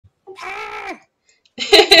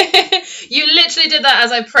You literally did that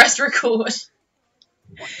as I pressed record.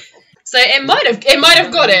 So it might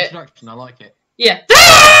have got it. I like it. Yeah.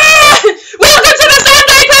 Welcome to the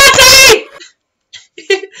Sunday party!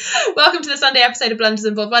 Welcome to the Sunday episode of Blunders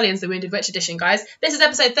and Bothwellians, the Wounded Witch edition, guys. This is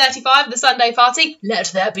episode 35 of the Sunday party. Let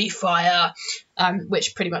there be fire.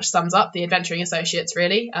 Which pretty much sums up the Adventuring Associates,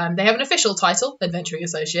 really. They have an official title, Adventuring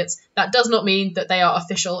Associates. That does not mean that they are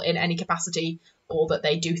official in any capacity or that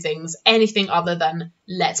they do things anything other than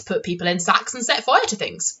let's put people in sacks and set fire to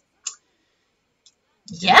things.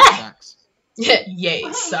 Yeah.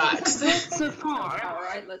 Yay, sacks.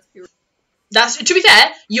 That's, to be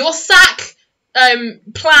fair, your sack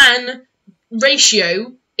plan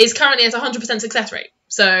ratio is currently at 100% success rate.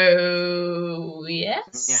 So,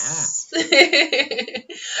 yes. Yeah.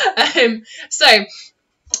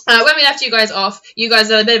 When we left you guys off, you guys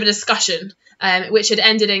had a bit of a discussion, which had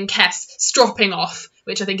ended in Kess stropping off,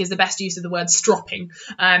 which I think is the best use of the word stropping.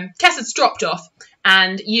 Kess had stropped off,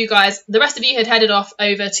 and you guys, the rest of you had headed off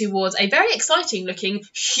over towards a very exciting looking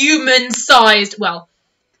human-sized, well,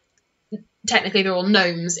 technically they're all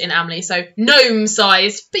gnomes in Amley, so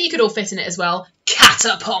gnome-sized, but you could all fit in it as well,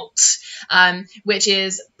 Catapult, which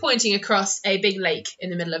is pointing across a big lake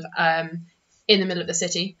in the middle of the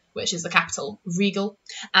city, which is the capital, Regal.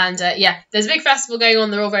 And yeah, there's a big festival going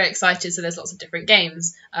on. They're all very excited, so there's lots of different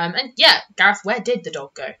games. And yeah, Gareth, where did the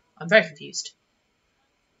dog go? I'm very confused.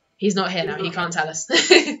 He's not here now. He can't tell us.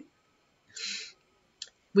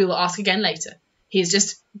 We will ask again later. He's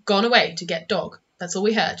just gone away to get dog. That's all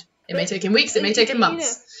we heard. It may take him weeks. It may take him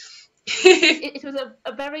months. It was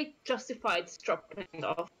a very justified stropping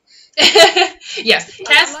off. Yes.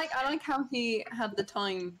 I like how he had the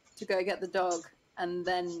time to go get the dog, and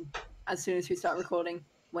then as soon as we start recording,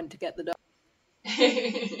 went to get the dog.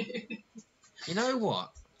 You know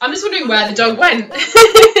what? I'm just wondering where the dog went.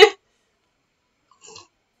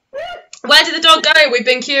 Where did the dog go? We've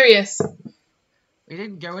been curious. He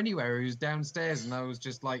didn't go anywhere. He was downstairs, and I was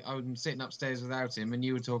just like, I'm sitting upstairs without him, and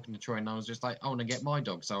you were talking to Troy, and I was just like, I want to get my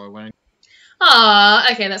dog, so I went.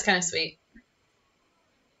 Ah, okay, that's kind of sweet.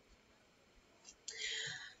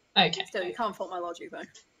 Okay. Still, you can't fault my logic, though.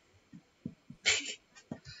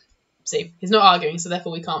 See, he's not arguing, so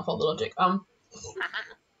therefore we can't fault the logic.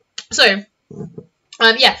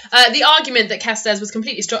 Yeah, the argument that Kess says was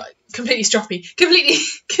completely justified.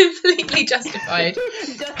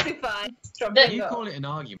 Justified. You call it an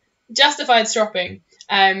argument. Justified stropping.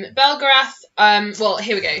 Belgarath. Well,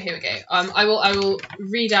 here we go. I will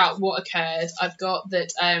read out what occurred. I've got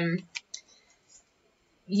that.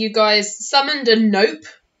 You guys summoned a nope.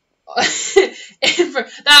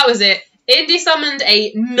 That was it. Indy summoned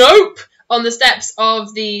a nope on the steps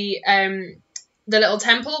of the little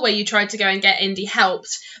temple where you tried to go and get Indy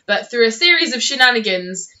helped, but through a series of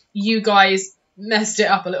shenanigans, you guys messed it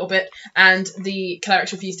up a little bit, and the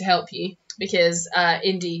clerics refused to help you because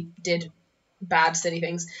Indy did bad, silly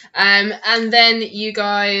things. And then you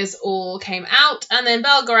guys all came out, and then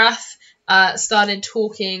Belgarath started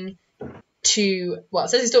talking to, well,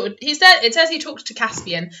 it says he talked to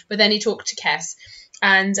Caspian, but then he talked to Kess.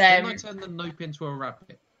 And didn't I turn the nope into a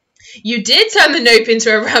rabbit? You did turn the nope into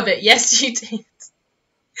a rabbit. Yes, you did.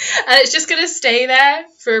 And it's just going to stay there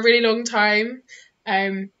for a really long time.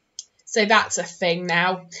 So that's a thing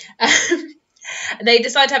now. They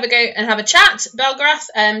decide to have a go and have a chat. Belgarath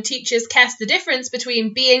teaches Kess the difference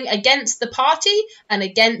between being against the party and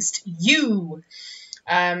against you.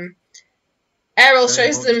 Errol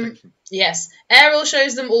shows them... Yes. Errol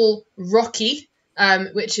shows them all Rocky,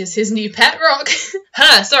 which is his new pet rock.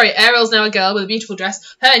 Errol's now a girl with a beautiful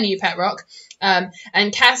dress. Her new pet rock. And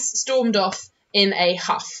Kess stormed off in a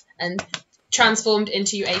huff and transformed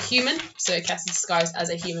into a human. So Kess is disguised as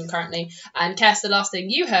a human currently. And Kess, the last thing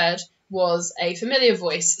you heard was a familiar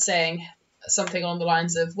voice saying something along the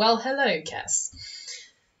lines of, well, hello, Kess.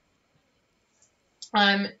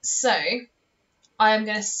 So I am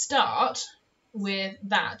going to start with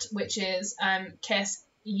that, which is, Kess,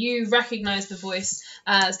 you recognise the voice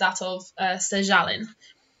as that of Sir Jalin.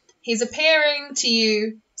 He's appearing to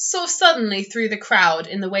you sort of suddenly through the crowd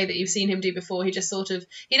in the way that you've seen him do before. He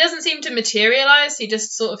doesn't seem to materialise, he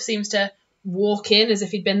just sort of seems to walk in as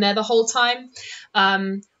if he'd been there the whole time.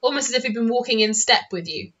 Almost as if he'd been walking in step with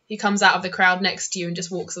you. He comes out of the crowd next to you and just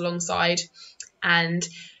walks alongside. And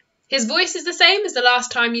his voice is the same as the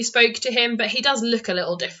last time you spoke to him, but he does look a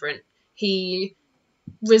little different. He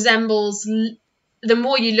resembles... The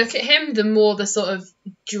more you look at him, the more the sort of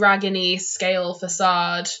dragony scale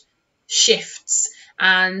facade shifts,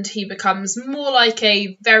 and he becomes more like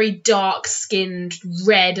a very dark-skinned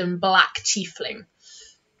red and black tiefling.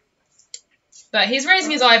 But he's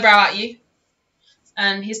raising his eyebrow at you.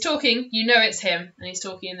 And he's talking, you know it's him, and he's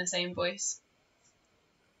talking in the same voice.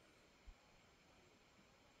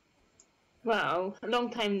 Well, a long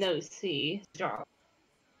time no see, Jarl.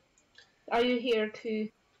 Are you here to...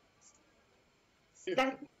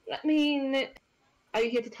 are you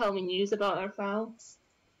here to tell me news about our fowl?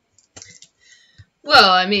 Well,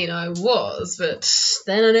 I mean, I was, but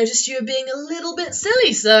then I noticed you were being a little bit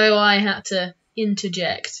silly, so I had to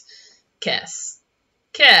interject. Kess,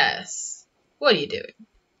 what are you doing?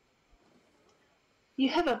 You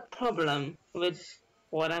have a problem with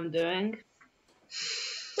what I'm doing?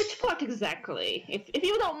 Which part exactly? If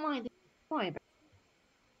you don't mind, why about?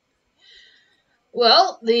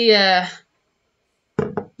 Well, the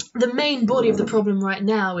main body of the problem right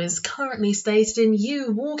now is currently stated in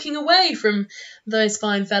you walking away from those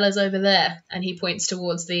fine fellas over there. And he points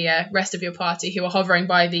towards the rest of your party who are hovering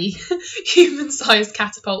by the human-sized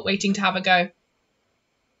catapult waiting to have a go.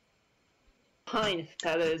 Fine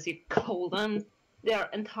fellas, you call them. They're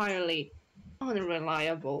entirely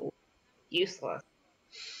unreliable, useless.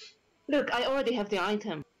 Look, I already have the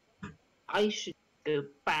item. I should go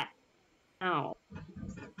back now.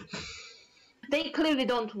 They clearly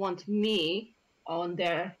don't want me on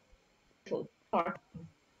their little part.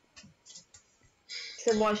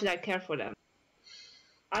 So why should I care for them?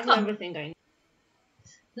 I have everything I need.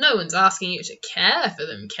 No one's asking you to care for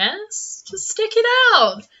them, Kess. Just stick it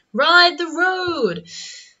out. Ride the road.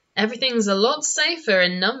 Everything's a lot safer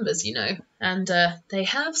in numbers, you know. And they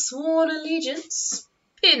have sworn allegiance.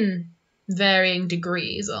 In varying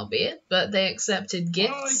degrees, albeit. But they accepted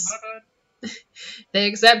gifts. They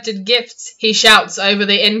accepted gifts, he shouts over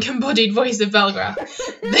the incambodied voice of Belgarath.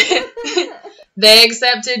 They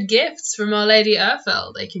accepted gifts from Our Lady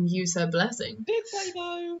Urfel. They can use her blessing. Did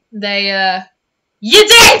they though? You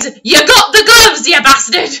did! You got the gloves, you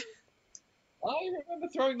bastard! I remember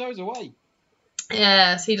throwing those away.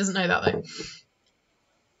 Yes, he doesn't know that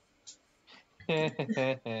though.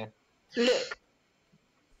 Look,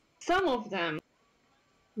 some of them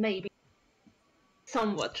may be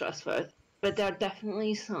somewhat trustworthy, but there are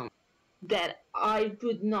definitely some that I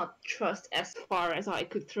would not trust as far as I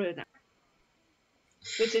could throw them.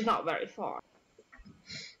 Which is not very far.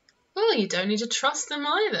 Well, you don't need to trust them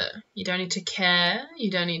either. You don't need to care, you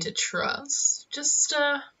don't need to trust. Just,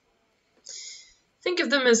 think of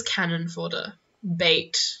them as cannon fodder.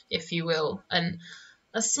 Bait, if you will, and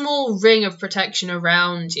a small ring of protection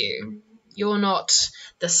around you. You're not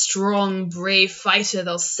the strong, brave fighter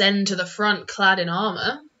they'll send to the front clad in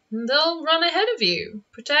armour. They'll run ahead of you,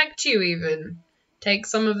 protect you even, take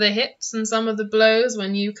some of the hits and some of the blows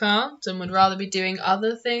when you can't and would rather be doing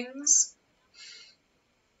other things.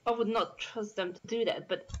 I would not trust them to do that,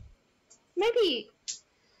 but maybe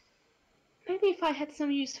if I had some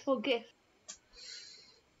useful gift,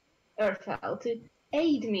 Urfel, to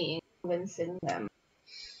aid me in convincing them.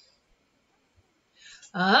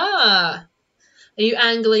 Ah, are you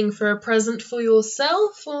angling for a present for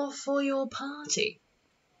yourself or for your party?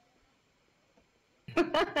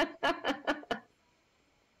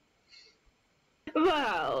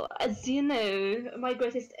 Well, as you know, my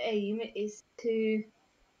greatest aim is to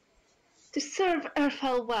serve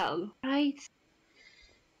Urfel well, right?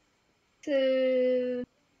 So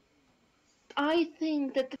I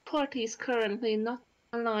think that the party is currently not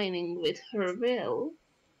aligning with her will.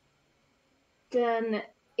 Then,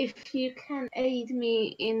 if you can aid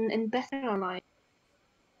me in better aligning,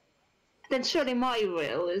 then surely my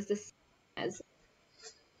will is the same as.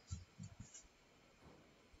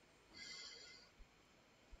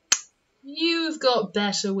 You've got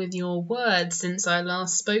better with your words since I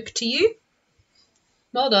last spoke to you.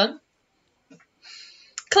 Well done.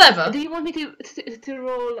 Clever. Do you want me to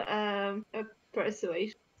roll a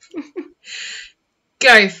persuasion?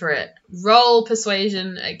 Go for it. Roll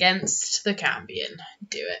persuasion against the Cambion.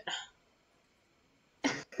 Do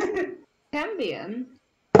it. Cambion?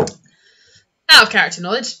 Out of character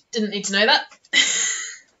knowledge. Didn't need to know that.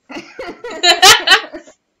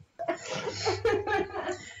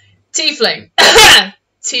 Tiefling.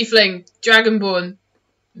 Tiefling. Dragonborn.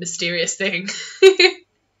 Mysterious thing.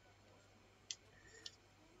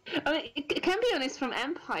 I mean, Cambion is from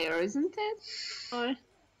Empire, isn't it? Or...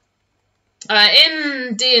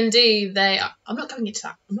 in D&D, they are... I'm not going into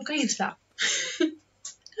that.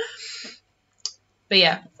 But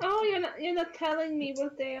yeah. Oh, you're not telling me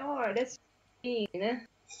what they are. That's mean.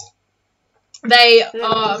 They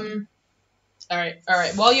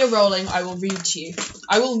Alright. While you're rolling, I will read to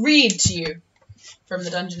you. From the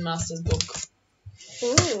Dungeon Master's book.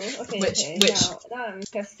 Ooh, okay. Now I'm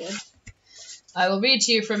interested. I will read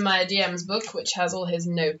to you from my DM's book, which has all his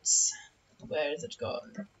notes. Where is it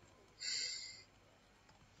gone?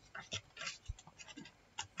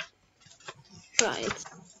 Right.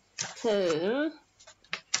 So,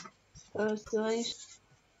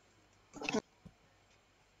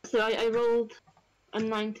 I rolled a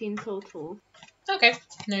 19 total. Okay,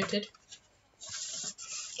 noted.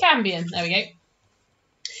 Cambion, there we go.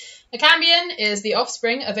 A cambion is the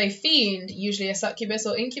offspring of a fiend, usually a succubus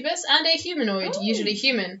or incubus, and a humanoid, usually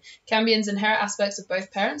human. Cambions inherit aspects of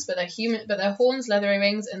both parents, but their horns, leathery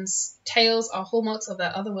wings, and tails are hallmarks of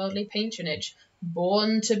their otherworldly patronage.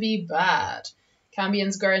 Born to be bad.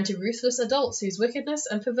 Cambions grow into ruthless adults whose wickedness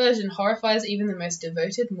and perversion horrifies even the most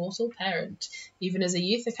devoted mortal parent. Even as a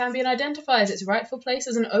youth, a Cambion identifies its rightful place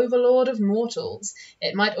as an overlord of mortals.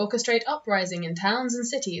 It might orchestrate uprising in towns and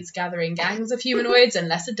cities, gathering gangs of humanoids and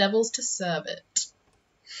lesser devils to serve it.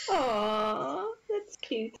 Aww, that's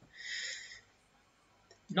cute.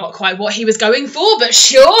 Not quite what he was going for, but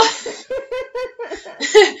sure.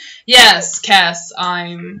 Yes, Kess,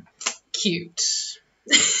 I'm cute.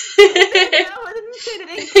 I didn't say that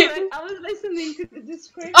incorrect. I was listening to the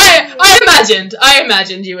description. I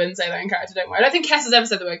imagined you wouldn't say that in character, don't worry. I don't think Kess has ever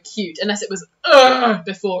said the word cute, unless it was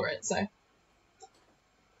before it, so.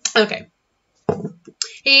 Okay.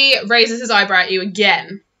 He raises his eyebrow at you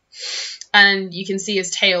again, and you can see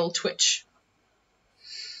his tail twitch.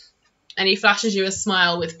 And he flashes you a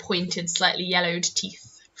smile with pointed, slightly yellowed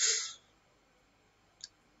teeth.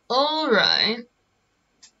 Alright.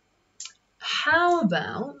 How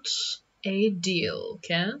about a deal,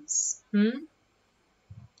 Kess?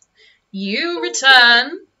 You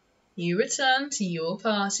return to your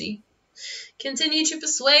party. Continue to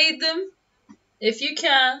persuade them, if you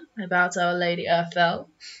can, about Our Lady Earthfell.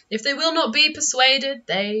 If they will not be persuaded,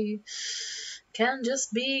 they can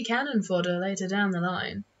just be cannon fodder later down the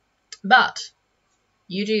line. But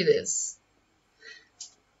you do this,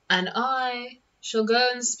 and I shall go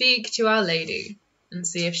and speak to Our Lady and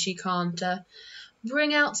see if she can't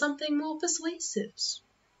bring out something more persuasive.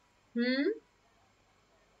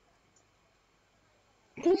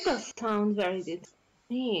 That does sound very good to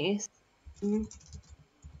me.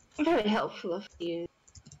 Very helpful of you.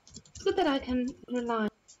 It's good that I can rely.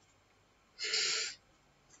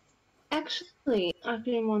 Actually, I've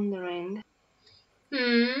been wondering.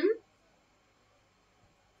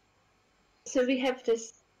 So we have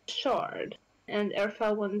this shard, and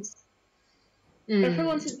Earthfell wants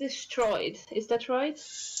it destroyed. Is that right?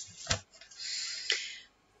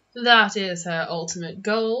 That is her ultimate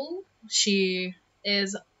goal. She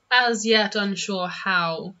is as yet unsure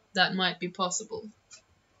how that might be possible.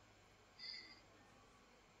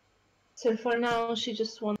 So for now, she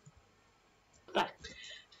just wants it back.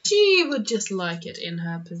 She would just like it in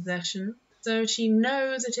her possession, so she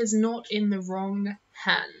knows it is not in the wrong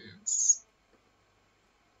hands.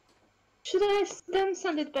 Should I then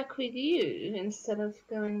send it back with you instead of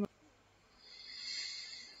going?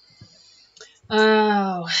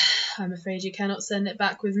 Oh, I'm afraid you cannot send it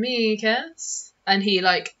back with me, Kess. And he,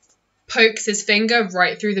 pokes his finger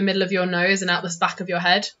right through the middle of your nose and out the back of your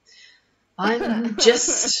head. I'm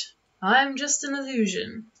just an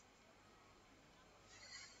illusion.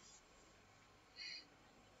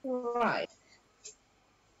 Right.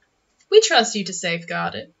 We trust you to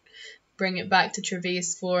safeguard it. Bring it back to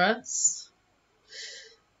Trevice for us.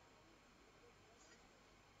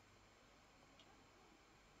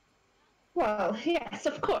 Well, yes,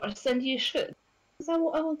 of course, and you should. I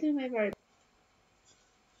will do my very best.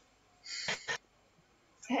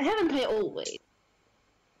 Haven't I always?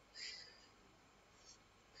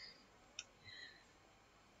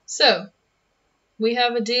 So, we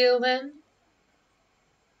have a deal then?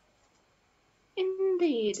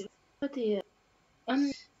 Indeed, a deal.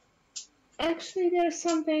 Actually, there's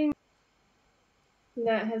something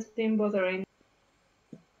that has been bothering.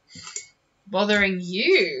 Bothering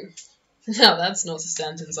you? No, that's not a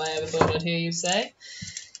sentence I ever thought I'd hear you say.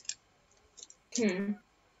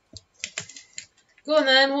 Go on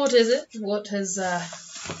then, what is it? What has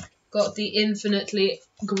got the infinitely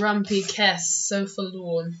grumpy Kess so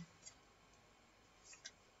forlorn?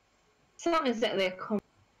 It's not exactly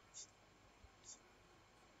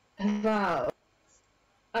a vow.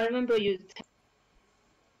 I remember you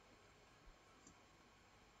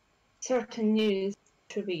certain news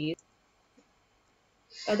to be.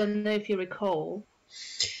 I don't know if you recall.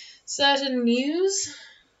 Certain news?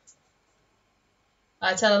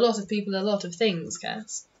 I tell a lot of people a lot of things,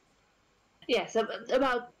 Kess. Yes,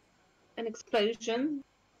 about an explosion.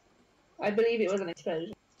 I believe it was an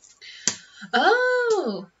explosion.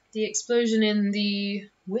 Oh, the explosion in the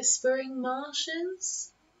Whispering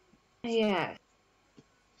Marshes? Yeah.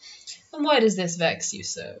 And why does this vex you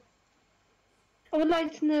so? I would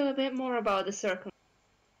like to know a bit more about the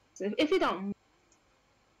circumstances, if you don't.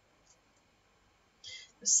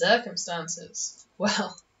 The circumstances.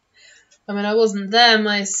 Well, I mean, I wasn't there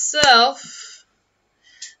myself.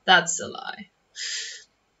 That's a lie.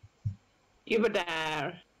 You were there.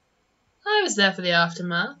 I was there for the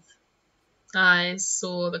aftermath. I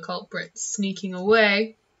saw the culprits sneaking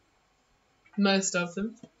away. Most of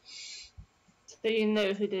them. So you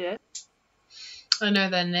know who did it? I know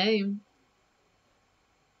their name.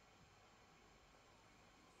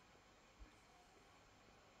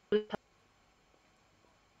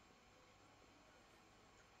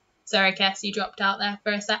 Sorry, Kess, you dropped out there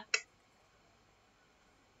for a sec.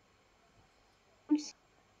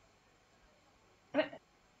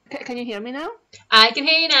 Can you hear me now? I can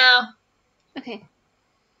hear you now. Okay.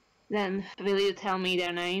 Then, will you tell me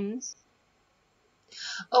their names?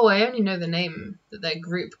 Oh, I only know the name that their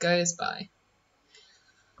group goes by.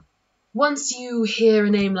 Once you hear a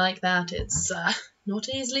name like that, it's not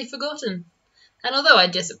easily forgotten. And although I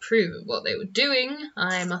disapprove of what they were doing,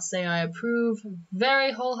 I must say I approve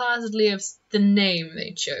very wholeheartedly of the name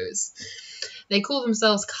they chose. They call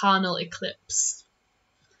themselves Carnal Eclipse.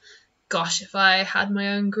 Gosh, if I had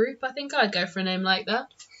my own group, I think I'd go for a name like that.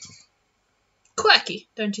 Quirky,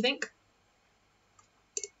 don't you think?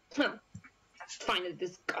 Find it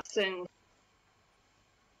disgusting.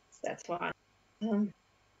 That's why.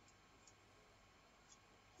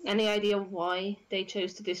 Any idea why they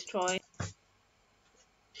chose to destroy?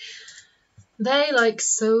 They, like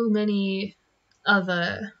so many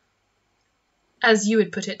other, as you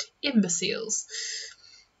would put it, imbeciles,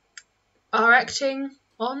 are acting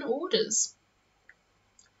on orders.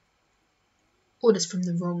 Orders from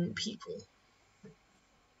the wrong people.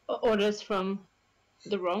 Orders from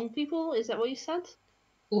the wrong people? Is that what you said?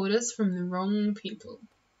 Orders from the wrong people.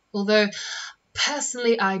 Although,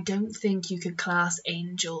 personally, I don't think you could class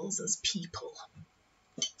angels as people.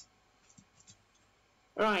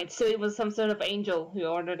 Right, so it was some sort of angel who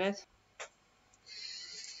ordered it.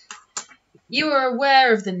 You are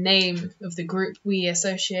aware of the name of the group we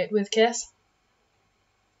associate with, Kess?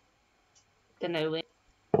 The No Wing.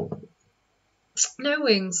 No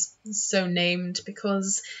Wings, so named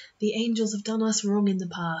because the angels have done us wrong in the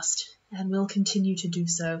past, and will continue to do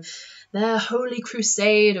so. Their holy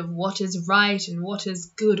crusade of what is right and what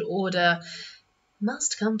is good order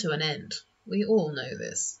must come to an end. We all know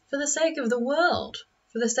this. For the sake of the world.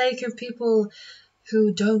 For the sake of people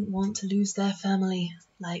who don't want to lose their family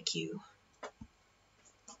like you.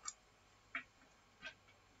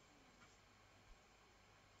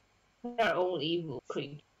 They're all evil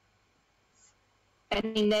creatures.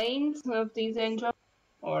 Any names of these angels?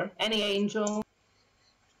 Or any angel?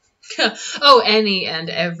 Oh, any and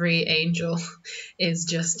every angel is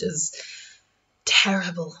just as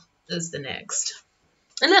terrible as the next.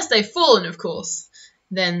 Unless they've fallen, of course.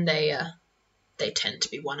 Then they tend to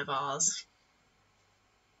be one of ours.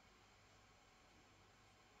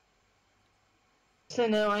 So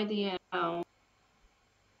no idea how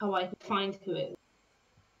I could find who it is.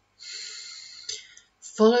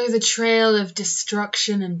 Follow the trail of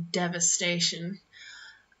destruction and devastation.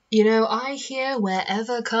 You know, I hear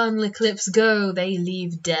wherever Carnal Eclipse go, they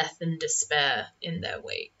leave death and despair in their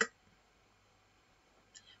wake.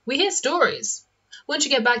 We hear stories. Once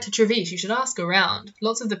you get back to Treviche, you should ask around.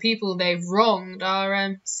 Lots of the people they've wronged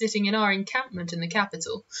are sitting in our encampment in the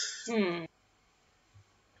capital. I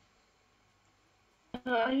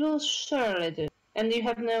will surely do. And you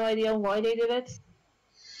have no idea why they did it?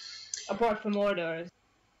 Apart from orders.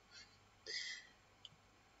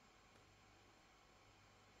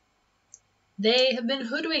 They have been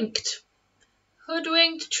hoodwinked.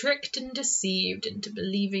 Hoodwinked, tricked and deceived into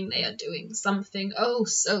believing they are doing something oh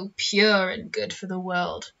so pure and good for the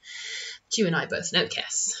world. But you and I both know,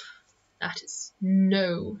 Kess, that is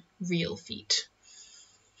no real feat.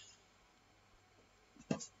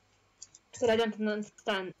 But I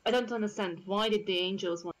don't understand. Why did the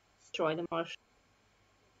angels want to destroy the marsh?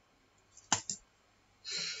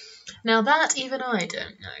 Now that even I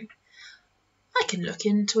don't know. I can look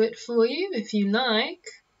into it for you if you like.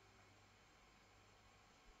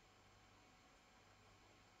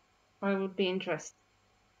 I would be interested.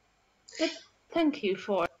 But thank you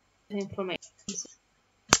for the information.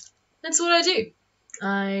 That's what I do.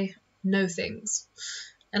 I know things.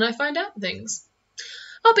 And I find out things.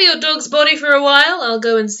 I'll be your dog's body for a while. I'll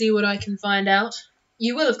go and see what I can find out.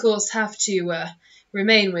 You will, of course, have to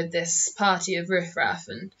remain with this party of riffraff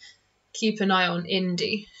and keep an eye on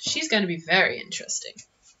Indy. She's going to be very interesting.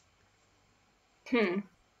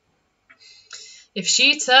 If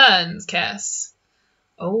she turns, Kess,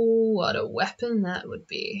 oh, what a weapon that would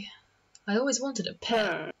be. I always wanted a pet.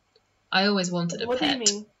 Turn. I always wanted a What pet.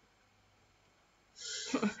 do you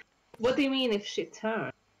mean? What do you mean if she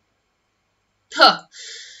turns? Huh.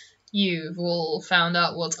 You've all found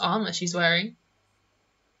out what armor she's wearing.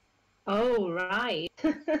 Oh, right.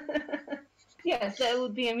 Yes, that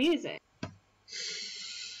would be amusing.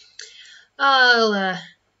 I'll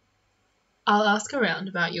ask around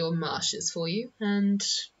about your marshes for you and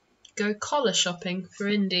go collar shopping for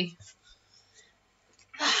Indy.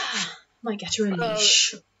 Might get her a Well,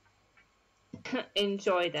 leash.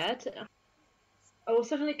 Enjoy that. I will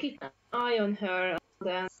certainly keep an eye on her,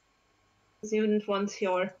 and you wouldn't want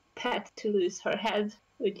your pet to lose her head,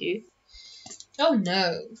 would you? Oh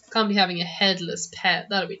no, can't be having a headless pet.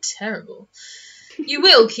 That'll be terrible. You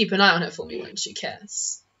will keep an eye on her for me, won't you,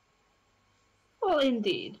 Kess? Well,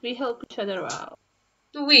 indeed. We help each other out.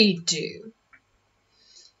 We do.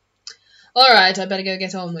 Alright, I better go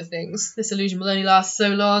get on with things. This illusion will only last so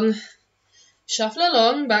long. Shuffle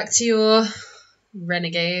along, back to your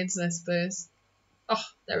renegades, I suppose. Oh,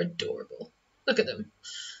 they're adorable. Look at them.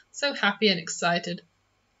 So happy and excited.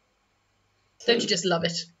 Don't you just love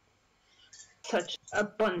it? Such a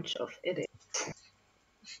bunch of idiots.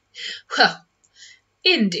 Well,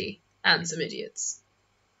 Indy and some idiots.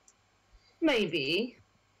 Maybe.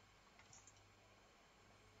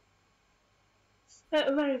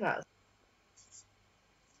 Very well.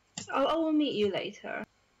 I will meet you later.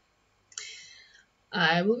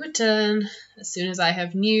 I will return as soon as I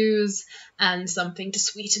have news and something to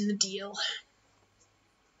sweeten the deal.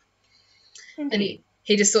 Indeed. And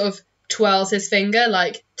he just sort of twirls his finger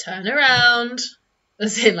like, turn around.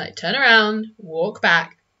 As in, like, turn around, walk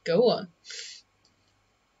back, go on.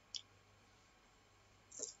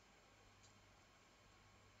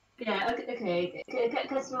 Yeah, okay.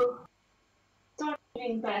 Because we'll start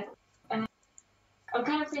moving back. I'm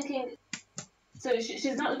kind of thinking, so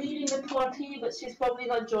she's not leading the party, but she's probably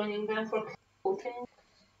not joining them for voting.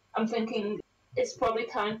 I'm thinking it's probably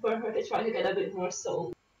time for her to try to get a bit more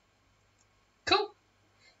soul. Cool.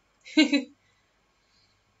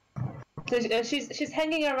 So she's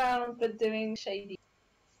hanging around but doing shady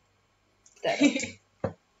instead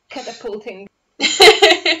of catapulting.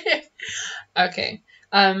 Okay.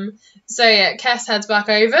 So yeah, Kess heads back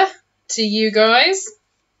over to you guys.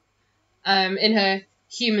 In her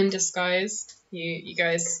human disguise. You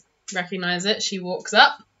guys recognise it. She walks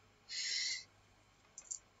up.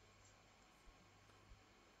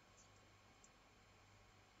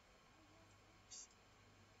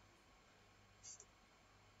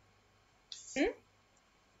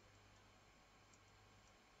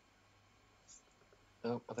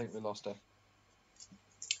 Oh, I think we lost her.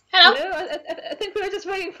 Hello. No, I think we were just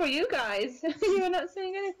waiting for you guys. You were not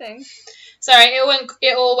saying anything. Sorry,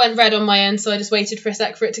 it all went red on my end, so I just waited for a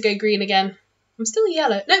sec for it to go green again. I'm still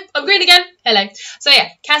yellow. Nope, I'm green again. Hello. So yeah,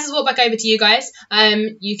 Cass has walked back over to you guys.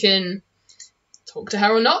 You can talk to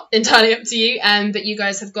her or not, entirely up to you. But you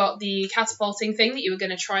guys have got the catapulting thing that you were going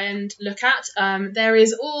to try and look at. There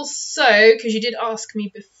is also, because you did ask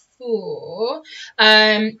me before,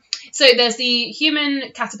 so there's the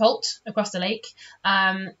human catapult across the lake,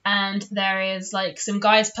 and there is like some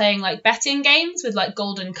guys playing like betting games with like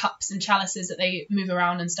golden cups and chalices that they move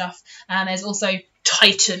around and stuff. And there's also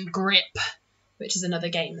Titan Grip, which is another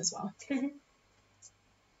game as well.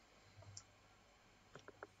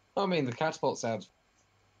 I mean, the catapult sounds.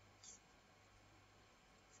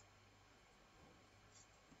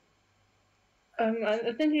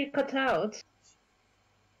 I think you cut out.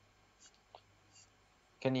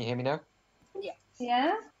 Can you hear me now?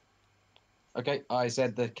 Yeah? Okay, I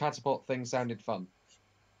said the catapult thing sounded fun.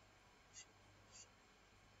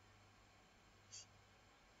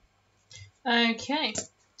 Okay,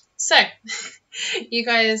 so you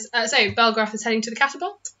guys, so Belgarath is heading to the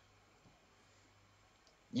catapult.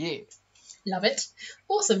 Yeah. Love it.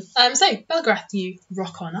 Awesome. So Belgarath, you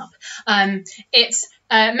rock on up. It's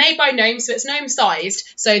made by gnomes, so it's gnome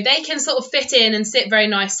sized, so they can sort of fit in and sit very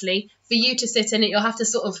nicely. For you to sit in it, you'll have to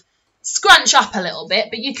sort of scrunch up a little bit,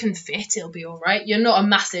 but you can fit. It'll be all right. You're not a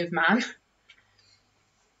massive man.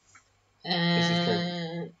 This is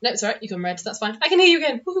true. No, it's all right. You can red. That's fine. I can hear you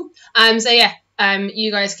again. Woohoo. So yeah,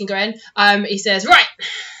 you guys can go in. He says, right,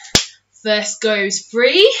 first goes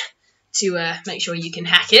free to make sure you can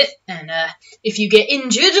hack it, and if you get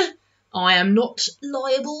injured, I am not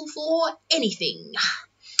liable for anything.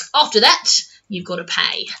 After that, you've got to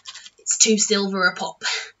pay. It's 2 silver a pop.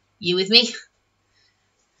 You with me?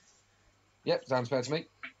 Yep, sounds fair to me.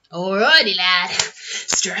 Alrighty, lad.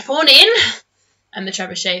 Strap on in. And the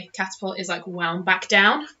trebuchet catapult is like wound back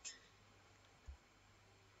down.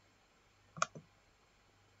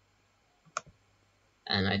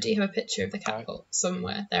 And I do have a picture of the catapult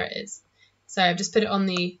somewhere. There it is. So I've just put it on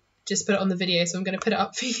the video, so I'm going to put it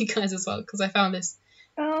up for you guys as well, because I found this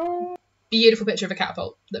beautiful picture of a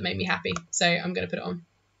catapult that made me happy. So I'm going to put it on.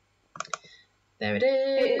 There it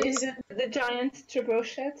is. Is it the giant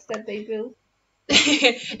trebuchets that they built?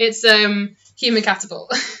 It's human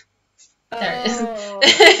catapult. There it is.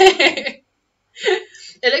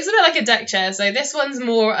 It looks a bit like a deck chair. So this one's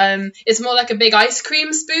more it's more like a big ice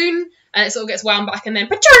cream spoon, and it sort of gets wound back and then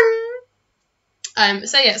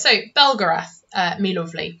so yeah, so Belgarath, me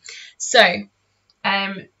lovely. So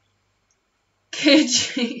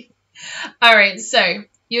could you alright, so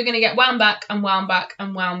you're gonna get wound back and wound back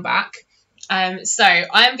and wound back. So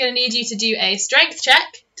I'm going to need you to do a strength check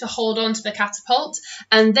to hold on to the catapult,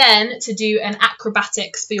 and then to do an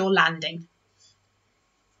acrobatics for your landing.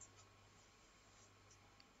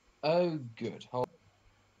 Oh, good.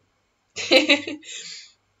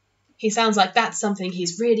 He sounds like that's something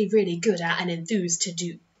he's really, really good at and enthused to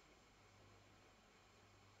do.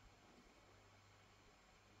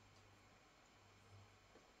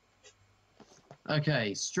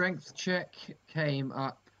 Okay, strength check came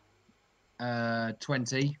up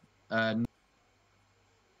 20.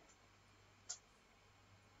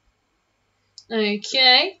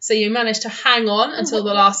 Okay, so you managed to hang on until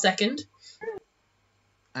the last second.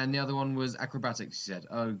 And the other one was acrobatics, you said.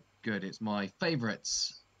 Oh, good. It's my favourite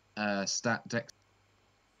stat dex.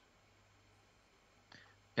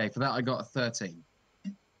 Okay, for that I got a 13.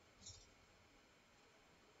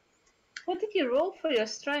 What did you roll for your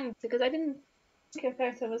strength? Because I didn't think your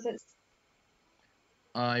character was it.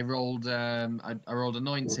 I rolled I rolled a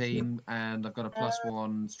 19, and I've got a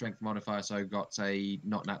 +1 strength modifier, so I got a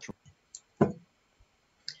not natural.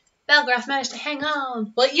 Belgarath managed to hang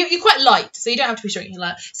on. Well, you're quite light, so you don't have to be shrinking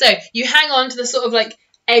light. So you hang on to the sort of like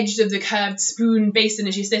edge of the curved spoon basin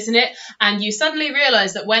as you sit in it, and you suddenly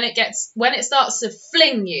realise that when it starts to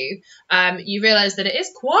fling you, you realise that it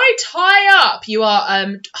is quite high up. You are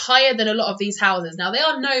higher than a lot of these houses. Now, they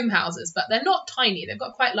are gnome houses, but they're not tiny. They've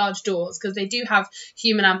got quite large doors because they do have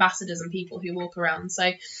human ambassadors and people who walk around.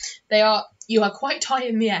 So you are quite high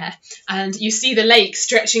in the air, and you see the lake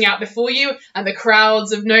stretching out before you and the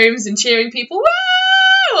crowds of gnomes and cheering people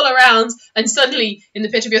all around, and suddenly in the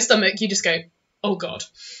pit of your stomach you just go, oh god.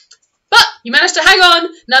 But you manage to hang on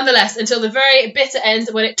nonetheless until the very bitter end,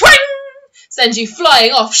 when it twang sends you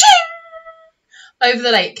flying off over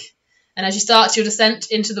the lake. And as you start your descent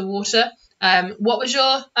into the water, what was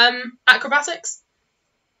your acrobatics?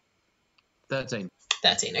 13.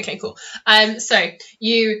 13, okay, cool. So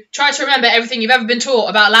you try to remember everything you've ever been taught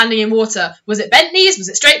about landing in water. Was it bent knees? Was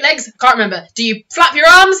it straight legs? I can't remember. Do you flap your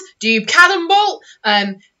arms? Do you cannonball?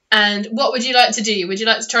 And what would you like to do? Would you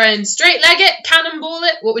like to try and straight leg it, cannonball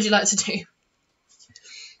it? What would you like to do?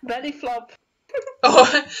 Belly flop. Oh,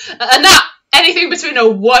 and that, anything between a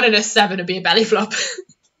 1 and a 7 would be a belly flop.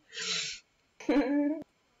 But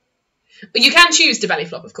you can choose to belly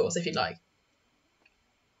flop, of course, if you'd like.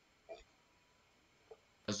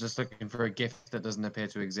 I was just looking for a gift that doesn't appear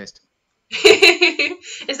to exist.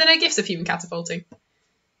 Is there no gifts of human catapulting?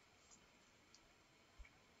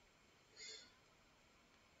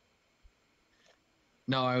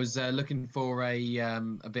 No, I was looking for a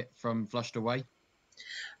bit from Flushed Away.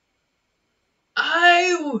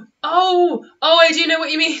 Oh, I do know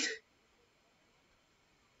what you mean.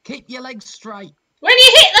 Keep your legs straight. When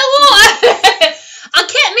you hit the water, I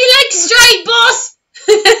kept my legs straight, boss.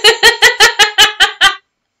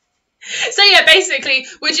 So yeah, basically,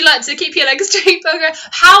 would you like to keep your legs straight, Belgarath?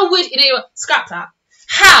 How would you know? Scrap that.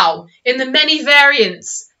 How, in the many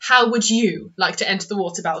variants, how would you like to enter the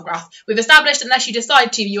water, Belgarath? We've established, unless you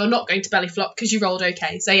decide to, you are not going to belly flop because you rolled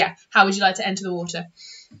okay. So yeah, how would you like to enter the water?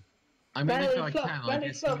 I mean, if I Belly flop, can, I belly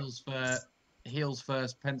guess flop. heels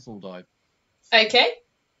first, pencil dive. Okay.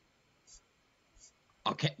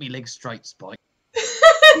 I'll keep me legs straight, Spike.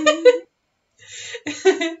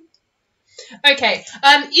 Okay,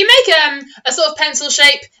 you make a sort of pencil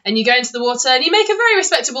shape, and you go into the water, and you make a very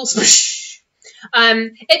respectable splash.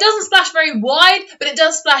 It doesn't splash very wide, but it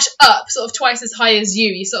does splash up, sort of twice as high as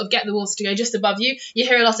you. You sort of get the water to go just above you. You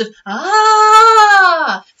hear a lot of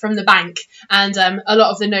ah from the bank, and a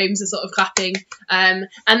lot of the gnomes are sort of clapping. And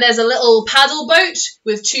there's a little paddle boat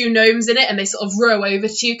with 2 gnomes in it, and they sort of row over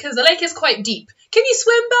to you because the lake is quite deep. Can you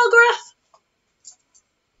swim, Belgarath?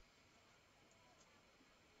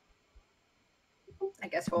 I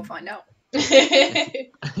guess we'll find out.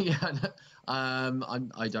 Yeah,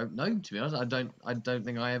 I don't know, to be honest. I don't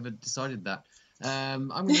think I ever decided that. I'm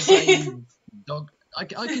going to say dog. I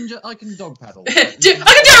can dog paddle. I can do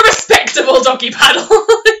a respectable doggy paddle.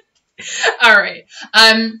 All right.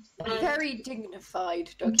 Very dignified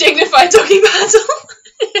doggy. Dignified doggy paddle.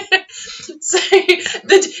 So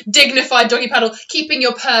the dignified doggy paddle, keeping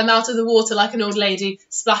your perm out of the water like an old lady,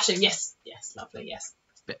 splashing. Yes, yes, lovely, yes.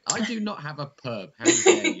 But I do not have a perm. How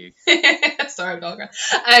dare you? Sorry, Belgarath.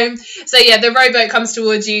 So yeah, the rowboat comes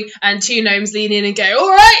towards you, and two gnomes lean in and go, "All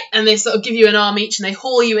right," and they sort of give you an arm each, and they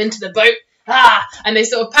haul you into the boat. And they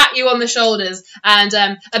sort of pat you on the shoulders, and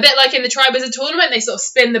a bit like in the Tri-Wizard tournament, they sort of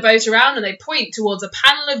spin the boat around and they point towards a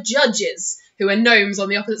panel of judges who are gnomes on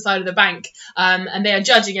the opposite side of the bank, and they are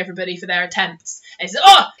judging everybody for their attempts. And they say,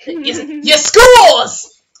 "Oh, your scores!"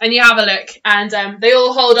 And you have a look, and they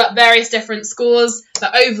all hold up various different scores,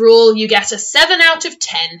 but overall you get a 7 out of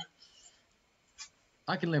 10.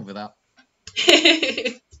 I can live with that.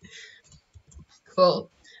 Cool.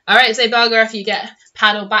 Alright, so Belgarath, you get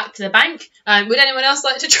paddled back to the bank. Would anyone else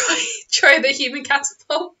like to try the human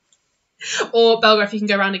catapult? Or Belgarath, you can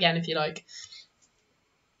go around again if you like.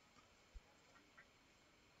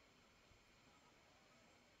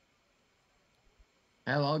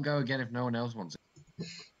 Hell, I'll go again if no one else wants it.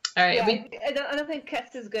 Alright. Yeah, I don't think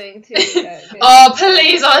Kess is going to. Oh,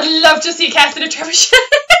 please! I'd love to see Kess in a trebuchet.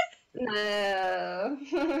 No.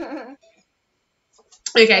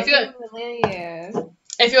 Okay, if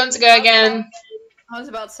you want to go again. I was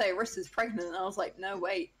about to say Arissa's pregnant, and I was like, no,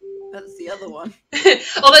 wait, that's the other one.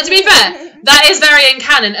 Although, to be fair, that is very in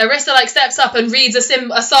canon. Arissa steps up and reads a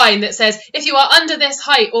sign that says, if you are under this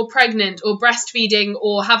height or pregnant or breastfeeding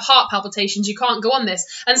or have heart palpitations, you can't go on this.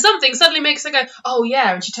 And something suddenly makes her go, oh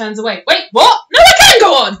yeah, and she turns away. Wait, what? No, I can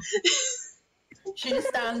go on! She just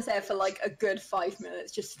stands there for like a good 5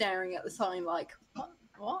 minutes, just staring at the sign like,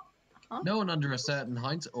 what? Huh? No one under a certain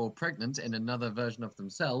height or pregnant in another version of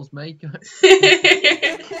themselves may go.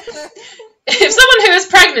 If someone who is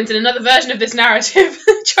pregnant in another version of this narrative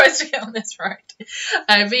tries to get on this right.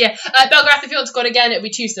 But yeah, Belgarath, if you want to go on again, it'll be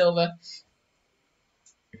 2 silver.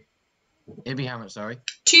 It'd be how much, sorry?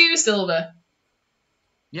 2 silver.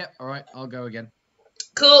 Yep, alright, I'll go again.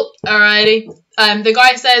 Cool, alrighty. The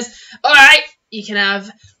guy says, alright, you can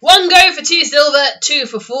have 1 go for 2 silver, 2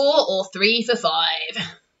 for 4, or 3 for 5.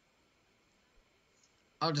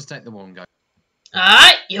 I'll just take the 1 go.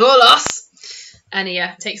 Alright, your loss. And he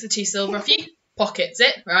takes the 2 silver off you, pockets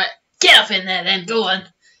it. Right, get up in there then, go on.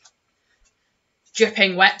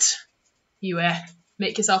 Dripping wet. You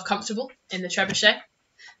make yourself comfortable in the trebuchet.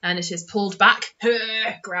 And it is pulled back.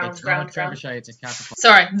 Ground. It's not a trebuchet, it's a catapult.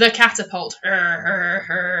 Sorry, the catapult.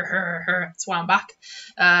 It's wound back.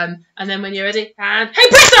 And then when you're ready, and hey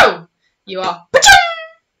presto! You are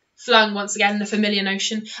flung once again in the familiar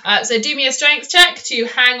notion. So do me a strength check to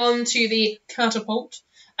hang on to the catapult,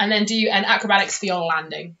 and then do an acrobatics for your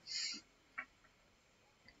landing.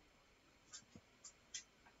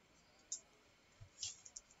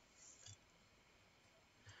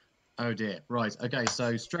 Oh dear. Right, okay,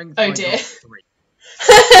 so strength. Oh dear. 3.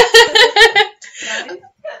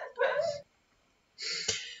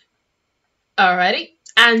 Alrighty.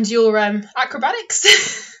 And your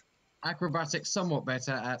acrobatics? Acrobatics somewhat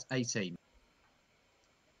better at 18.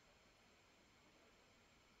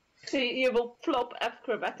 So you will flop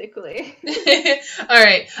acrobatically.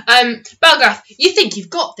 Alright. Belgarath, you think you've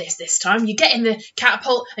got this time. You get in the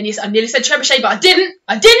catapult, and I nearly said trebuchet, but I didn't!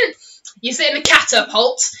 You sit in the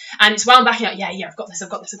catapult, and it's wound back, and you're like, yeah, I've got this,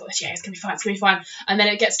 yeah, it's gonna be fine. And then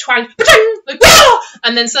it gets twanged, like,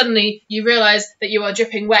 and then suddenly you realise that you are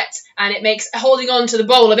dripping wet, and it makes holding on to the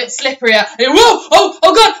bowl a bit slipperier, and whoa, oh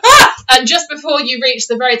god, ah! And just before you reach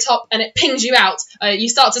the very top, and it pings you out, you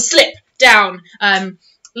start to slip down,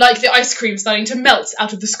 like the ice cream starting to melt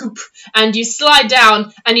out of the scoop, and you slide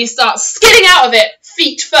down, and you start skidding out of it,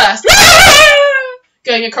 feet first,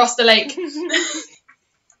 going across the lake.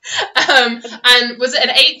 And was it an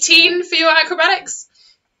 18 for your acrobatics?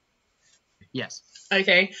 Yes.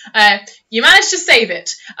 Okay. You managed to save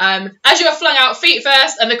it. As you are flung out feet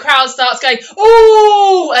first, and the crowd starts going,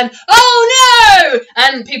 "Oh!" and "Oh no!"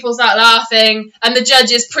 and people start laughing, and the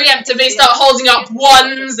judges preemptively start holding up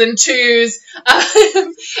 1s and 2s.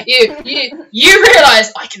 You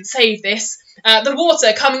realise, I can save this. The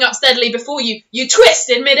water coming up steadily before you, you twist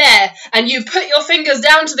in midair, and you put your fingers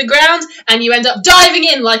down to the ground, and you end up diving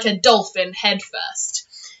in like a dolphin head first.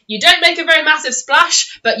 You don't make a very massive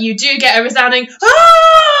splash, but you do get a resounding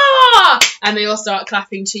 "ah!" And they all start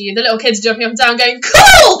clapping to you. The little kids are jumping up and down going,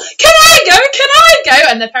 "Cool! Can I go?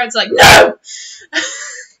 And their parents are like, "No!"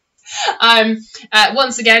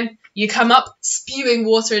 Once again, you come up, spewing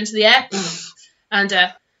water into the air, and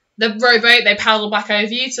the rowboat, they paddle back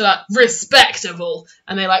over you to, like, respectable,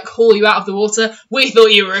 and they, like, haul you out of the water. We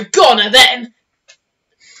thought you were a goner then.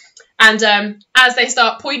 And as they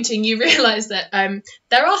start pointing, you realise that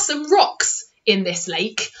there are some rocks in this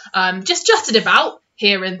lake, just jutted about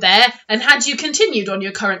here and there, and had you continued on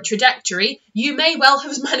your current trajectory, you may well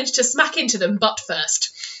have managed to smack into them butt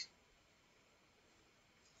first.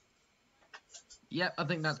 Yep, I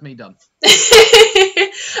think that's me done.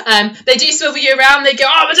 They do swivel you around, they go,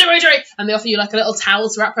 oh, my dear, and they offer you like a little towel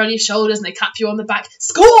to wrap around your shoulders, and they clap you on the back.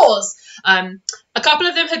 Scores! A couple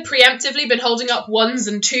of them had preemptively been holding up 1s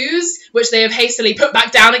and 2s, which they have hastily put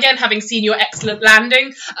back down again, having seen your excellent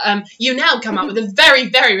landing. You now come out with a very,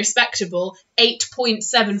 very respectable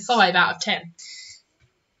 8.75 out of 10.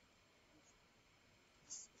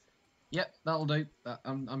 Yep, that'll do.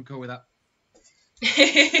 I'm cool with that.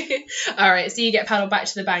 Alright, so you get paddled back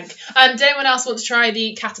to the bank. Did anyone else want to try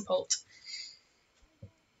the catapult?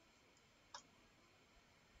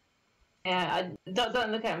 Yeah,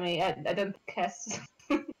 don't look at me. I don't Kess.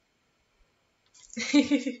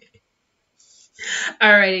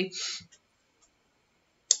 Alrighty.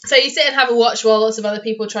 So you sit and have a watch while lots of other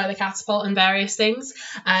people try the catapult and various things.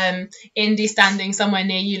 Indy standing somewhere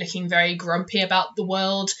near you looking very grumpy about the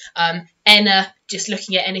world. Enna just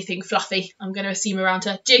looking at anything fluffy. I'm going to assume around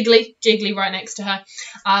her. Jiggly right next to her.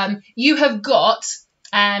 You've got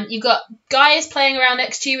guys playing around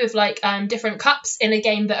next to you with like different cups in a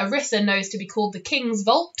game that Arissa knows to be called the King's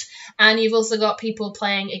Vault. And you've also got people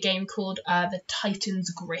playing a game called the Titan's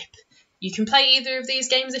Grip. You can play either of these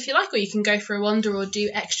games if you like, or you can go for a wander or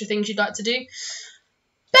do extra things you'd like to do.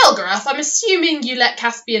 Belgarath, I'm assuming you let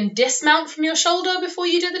Caspian dismount from your shoulder before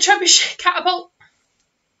you did the trebuchet catapult?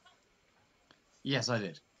 Yes, I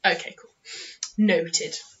did. Okay, cool.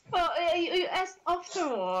 Noted. Well, you asked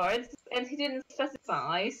afterwards, and he didn't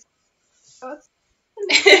specify. What?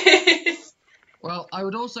 Well, I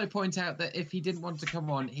would also point out that if he didn't want to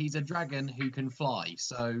come on, he's a dragon who can fly,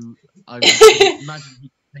 so I would imagine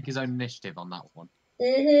he'd take his own initiative on that one.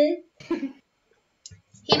 Mm-hmm.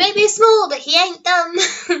 He may be small, but he ain't dumb.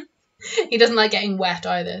 He doesn't like getting wet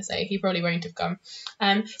either, so he probably won't have come.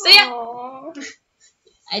 So yeah. Aww.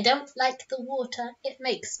 I don't like the water. It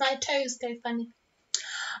makes my toes go funny.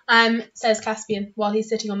 Says Caspian while he's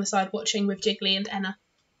sitting on the side watching with Jiggly and Enna.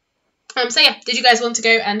 So yeah, did you guys want to go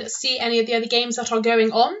and see any of the other games that are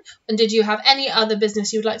going on? And did you have any other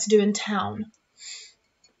business you would like to do in town?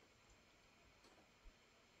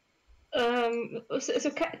 So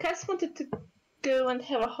Kess wanted to go and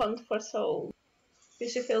have a hunt for souls.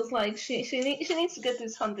 Because she feels like she needs to get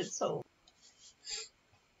this 100 souls.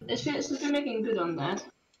 She's been making good on that.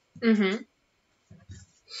 Mm-hmm.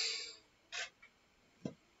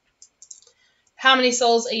 How many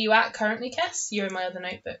souls are you at currently, Kess? You're in my other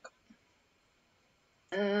notebook.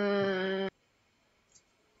 I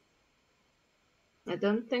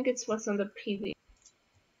don't think it's what's on the PV.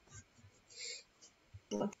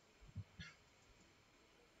 What?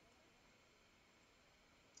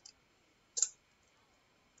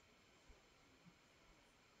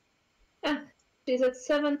 She's at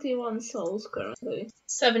 71 souls currently.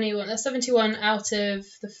 71. That's 71 out of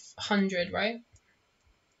the 100, right?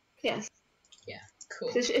 Yes. Yeah,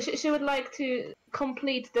 cool. So she would like to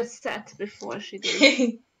complete the set before she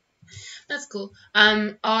does. That's cool.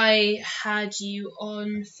 I had you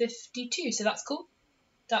on 52, so that's cool.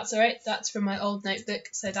 That's alright. That's from my old notebook,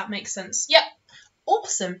 so that makes sense. Yep.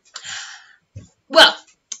 Awesome. Well,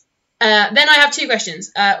 then I have two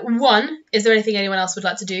questions. One, is there anything anyone else would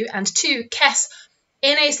like to do? And two, Kess,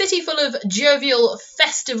 in a city full of jovial,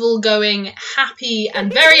 festival-going, happy,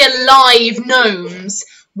 and very alive gnomes,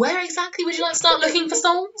 where exactly would you like to start looking for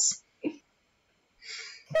souls?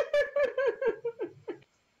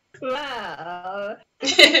 Wow.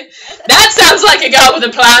 That sounds like a girl with a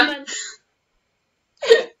plan.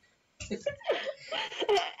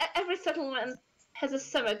 Every settlement has a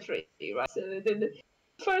cemetery, right? So the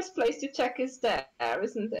first place to check is there,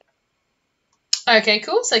 isn't it? Okay,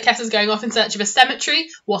 cool. So Kess is going off in search of a cemetery.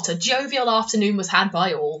 What a jovial afternoon was had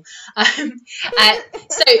by all.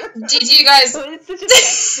 So, did you guys... Oh, it's such a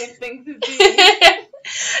festive thing to do.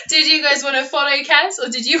 Did you guys want to follow Kess, or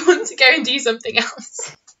did you want to go and do something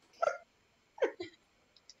else?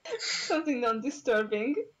 Something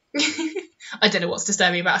non-disturbing. I don't know what's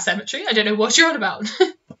disturbing about a cemetery. I don't know what you're on about.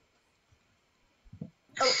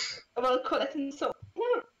 Oh, about collecting souls.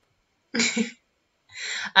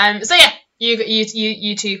 So yeah,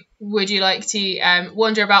 you two, would you like to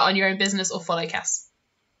wander about on your own business or follow Kess?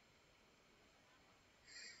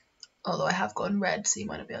 Although I have gone red, so you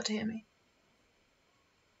might not be able to hear me.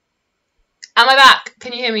 Am I back?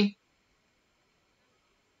 Can you hear me?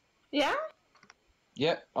 Yeah?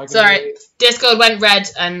 Yep, I can Sorry, hear you. Discord went red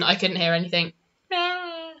and I couldn't hear anything.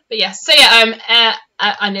 But yes, so yeah,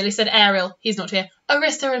 I nearly said Ariel. He's not here.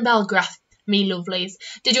 Arissa and Belgarath, me lovelies.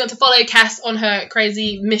 Did you want to follow Kess on her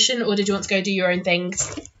crazy mission, or did you want to go do your own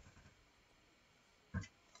things?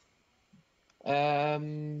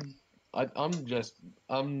 I'm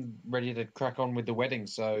ready to crack on with the wedding,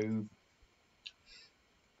 so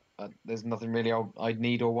there's nothing really I'd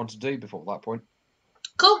need or want to do before that point.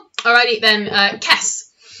 Cool. Alrighty then, Kess.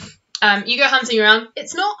 You go hunting around.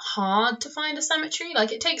 It's not hard to find a cemetery.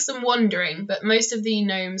 Like, it takes some wandering, but most of the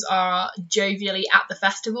gnomes are jovially at the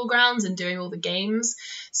festival grounds and doing all the games.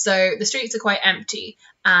 So the streets are quite empty,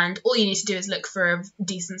 and all you need to do is look for a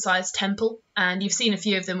decent-sized temple, and you've seen a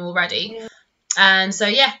few of them already. Yeah. And so,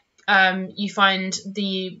 yeah, you find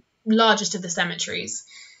the largest of the cemeteries.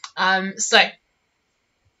 So,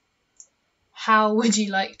 how would you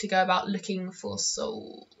like to go about looking for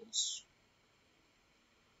souls?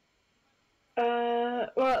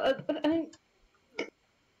 Well, I think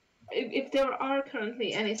if there are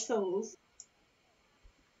currently any souls,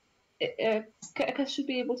 Kess should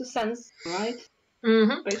be able to sense, right?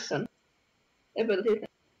 Mm-hmm. Based on ability.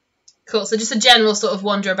 Cool. So just a general sort of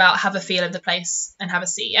wander about, have a feel of the place, and have a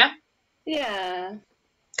see, yeah? Yeah.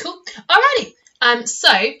 Cool. Alrighty.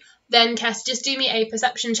 So then, Kess, just do me a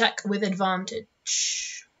perception check with advantage.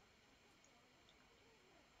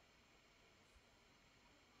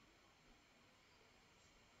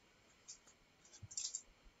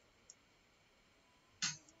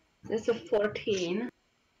 It's a 14.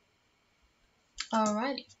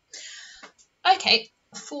 Alrighty. Okay,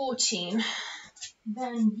 14.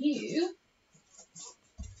 Then you...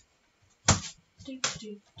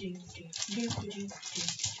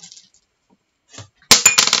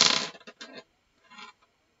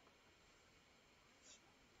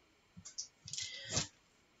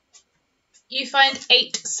 You find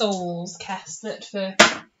 8 souls, Kess, that for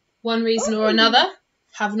one reason or another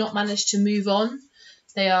have not managed to move on.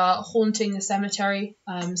 They are haunting the cemetery.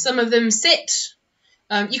 Some of them sit.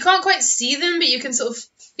 You can't quite see them, but you can sort of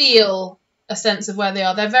feel a sense of where they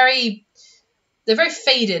are. They're very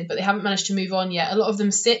faded, but they haven't managed to move on yet. A lot of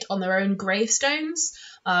them sit on their own gravestones.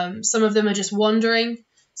 Some of them are just wandering.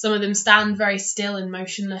 Some of them stand very still and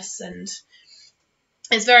motionless, and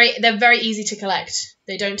they're very easy to collect.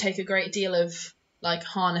 They don't take a great deal of like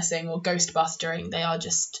harnessing or ghost bustering. They are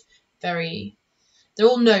just very... They're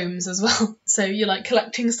all gnomes as well, so you're like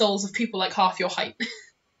collecting souls of people like half your height.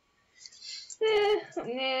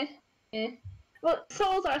 Yeah. Well,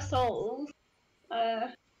 souls are souls.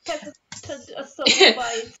 Kess a soul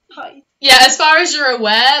by its height. Yeah, as far as you're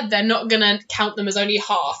aware, they're not gonna count them as only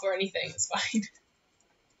half or anything. It's fine.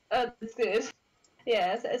 That's good.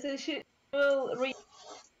 Yeah, so she will read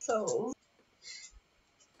souls.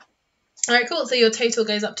 Alright, cool. So your total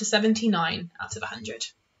goes up to 79 out of 100.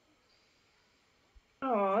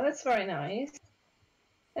 Oh, that's very nice.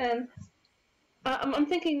 And I'm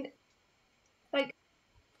thinking, like,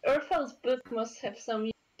 Urfel's book must have some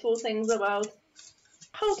useful things about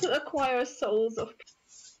how to acquire souls of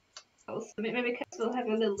people. So maybe Kess will have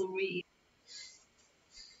a little read.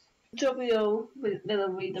 Jovial little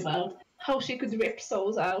read about how she could rip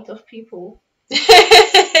souls out of people.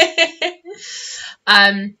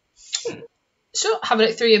 Sure, have a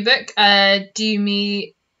look through your book. Do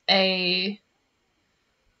me a...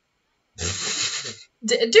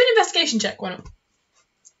 do an investigation check, why not?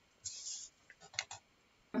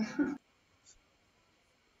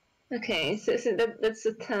 Okay, so that's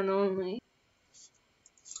a 10 only.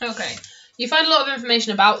 Okay. You find a lot of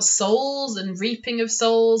information about souls and reaping of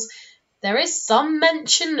souls. There is some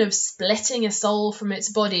mention of splitting a soul from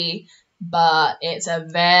its body, but it's a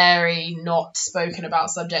very not spoken about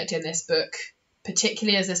subject in this book,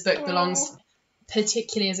 particularly as this book belongs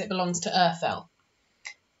to Urfel.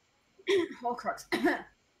 Horcrux.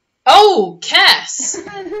 Oh, Kess!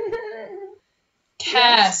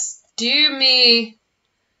 Kess, do me...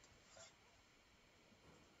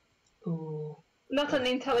 Ooh. Not an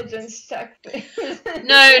intelligence check.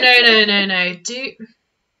 No.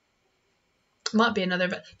 Might be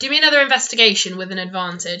another. Do me another investigation with an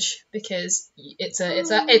advantage because it's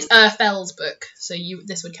Urfel's book, so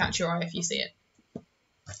this would catch your eye if you see it.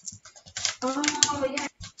 Oh yeah.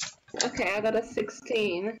 Okay, I got a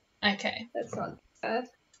 16. Okay. That's not bad.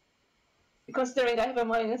 Considering I have a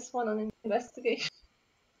 -1 on investigation.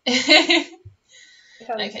 Okay.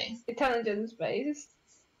 Intelligence based.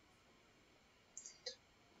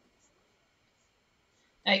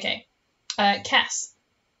 Okay. Kess.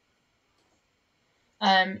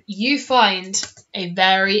 You find a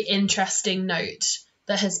very interesting note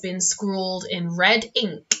that has been scrawled in red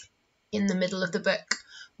ink in the middle of the book,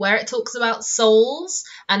 where it talks about souls,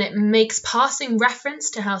 and it makes passing reference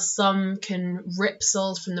to how some can rip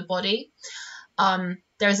souls from the body.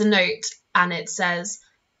 There's a note, and it says,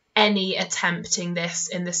 any attempting this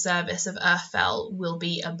in the service of Earthfell will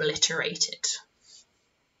be obliterated.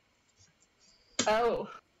 Oh.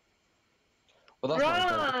 Well, that's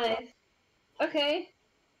not fair. Right. Okay.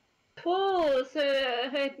 Cool. So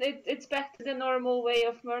it's back to the normal way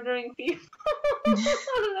of murdering people.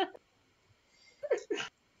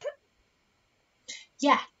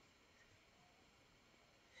 Yeah.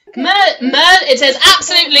 It says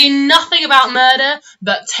absolutely nothing about murder,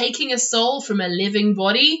 but taking a soul from a living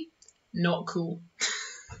body, not cool.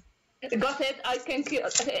 Got it. I can kill.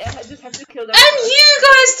 Okay, I just have to kill them. And you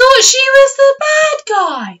guys thought she was the bad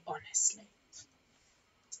guy, honestly.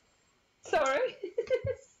 Sorry.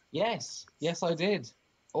 Yes, I did.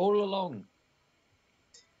 All along.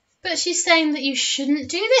 But she's saying that you shouldn't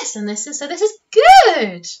do this, and this is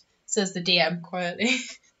good, says the DM quietly.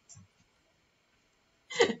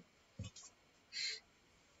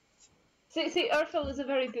 See, Earthfell is a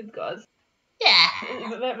very good god. Yeah.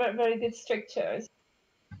 Very, very good strictures.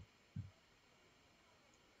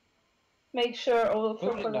 Make sure all of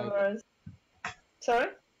Okay, the no. members. Sorry?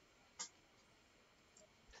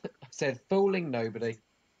 I said fooling nobody.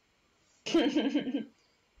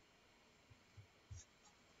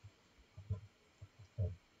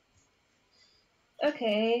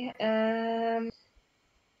 Okay.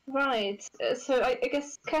 Right. So I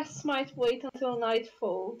guess Kess might wait until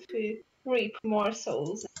nightfall to reap more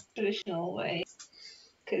souls in the traditional way,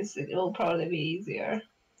 because it will probably be easier.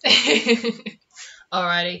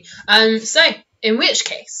 Alrighty. So, in which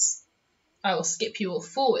case, I will skip you all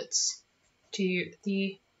forwards to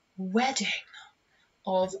the wedding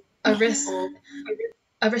of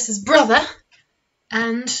Arissa's brother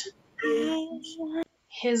and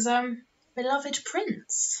his beloved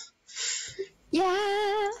prince.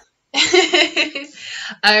 Yeah.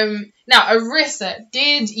 Now, Arissa,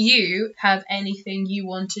 did you have anything you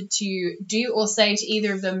wanted to do or say to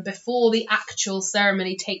either of them before the actual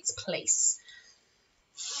ceremony takes place?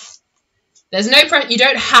 There's no you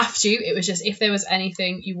don't have to. It was just if there was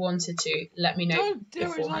anything you wanted to, let me know. Don't do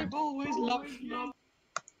beforehand. it, I've always loved you.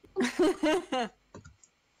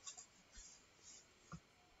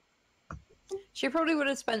 She probably would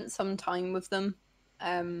have spent some time with them,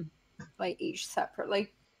 like each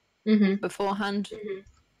separately beforehand.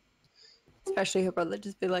 Especially her brother,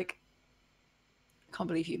 just be like, I can't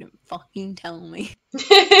believe you didn't fucking tell me.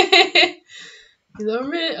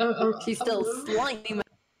 She's still slightly mad.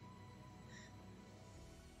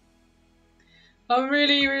 I'm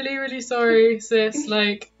really, really, really sorry, sis.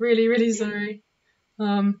 Like, really, really sorry.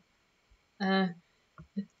 I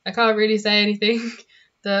can't really say anything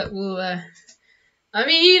that will. I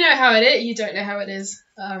mean, you know how it is. You don't know how it is.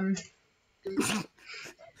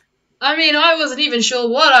 I mean, I wasn't even sure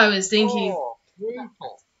what I was thinking. Oh,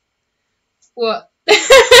 beautiful. What? He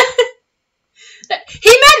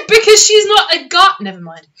meant because she's not a god. Never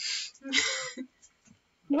mind.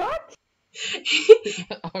 What?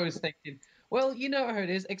 I was thinking, well, you know how it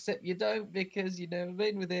is, except you don't because you've never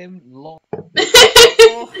been with him long.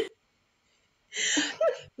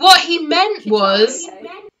 What he meant was,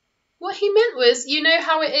 you know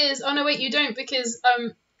how it is. Oh no, wait, you don't, because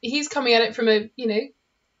he's coming at it from a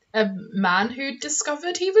man who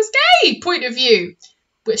discovered he was gay point of view,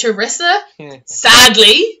 which Arissa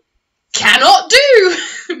sadly cannot do,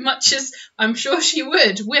 much as I'm sure she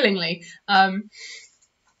would willingly.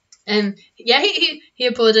 And yeah, he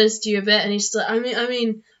apologized to you a bit, and he's just like,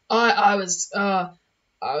 I was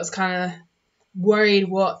kind of worried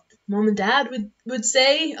what Mom and Dad would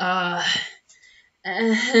say,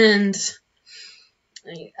 and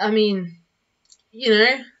I mean,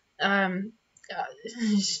 I'm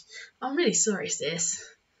really sorry, sis.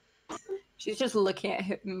 She's just looking at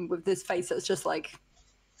him with this face that's just like,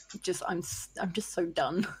 I'm just so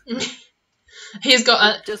done. He's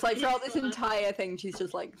got just like throughout this entire thing, she's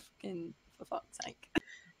just like, fucking, for fuck's sake.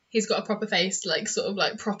 He's got a proper face, like sort of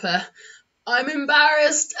like proper. I'm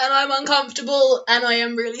embarrassed and I'm uncomfortable and I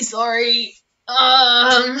am really sorry.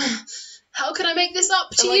 How can I make this up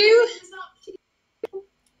to you?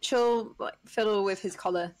 She'll like fiddle with his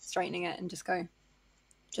collar, straightening it, and just go,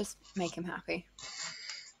 just make him happy.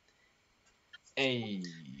 Hey.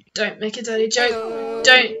 Don't make a dirty joke.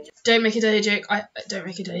 Don't make a dirty joke. Don't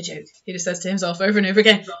make a dirty joke. He just says to himself over and over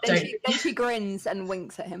again. Then she grins and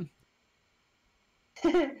winks at him.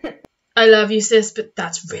 I love you, sis, but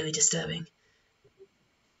that's really disturbing.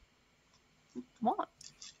 What?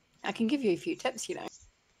 I can give you a few tips,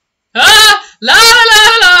 Ah! La la la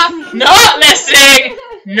la! Not listening!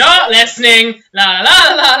 Not listening! La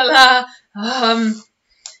la la la la!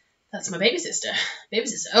 That's my baby sister. Baby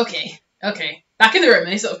sister. Okay. Okay. Back in the room,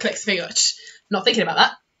 and he sort of clicks his finger. Not thinking about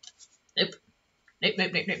that. Nope. Nope,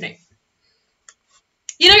 nope, nope, nope, nope.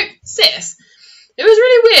 You know, sis, it was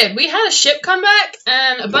really weird. We had a ship come back,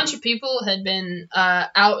 and a bunch of people had been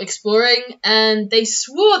out exploring, and they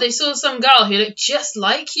swore they saw some girl who looked just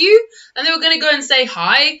like you, and they were going to go and say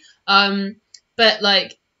hi, but,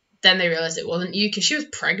 like, then they realised it wasn't you, because she was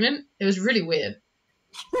pregnant. It was really weird.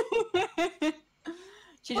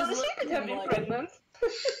 She just could have been pregnant.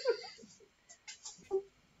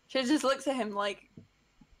 She just looks at him like,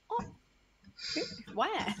 oh,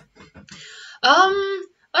 where?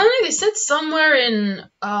 I don't know, they said somewhere in,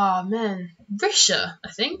 Risha,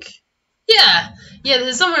 I think. Yeah,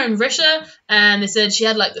 there's somewhere in Risha, and they said she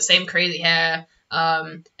had, like, the same crazy hair,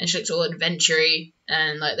 and she looked all adventure-y,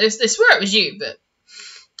 and, like, they swear it was you, but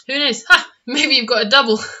who knows? Ha! Maybe you've got a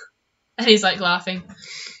double. And he's, like, laughing.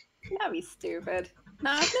 That'd be stupid.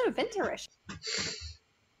 No, I've never been to Risha.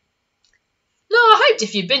 No, I hoped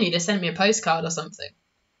if you'd been, you'd have sent me a postcard or something.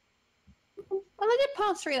 Well, I did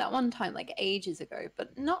pass through that one time, like, ages ago,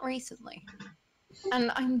 but not recently.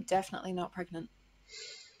 And I'm definitely not pregnant.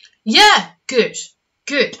 Yeah, good,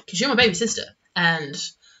 because you're my baby sister, and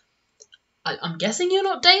I'm guessing you're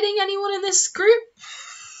not dating anyone in this group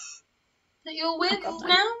that you're with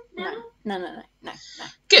No.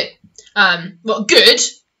 Good. Well, good,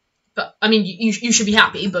 but, I mean, you should be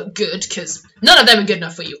happy, but good, because none of them are good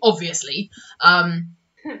enough for you, obviously.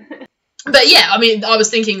 But yeah, I mean, I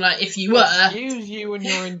was thinking, like, if you were... Excuse you and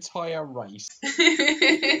your entire race.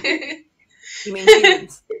 You mean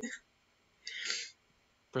humans?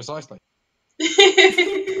 Precisely.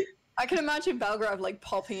 I can imagine Belgarath, like,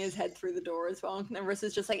 popping his head through the door as well, and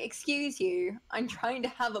Arissa's just like, excuse you, I'm trying to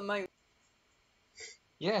have a moment.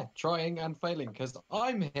 Yeah, trying and failing, because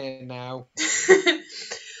I'm here now.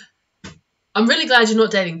 I'm really glad you're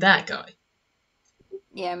not dating that guy.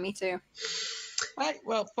 Yeah, me too. Hey,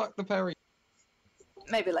 well, fuck the Perry.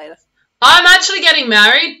 Maybe later. I'm actually getting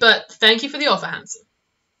married, but thank you for the offer, Hanson.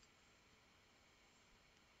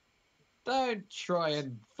 Don't try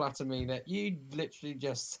and flatter me, Net. You literally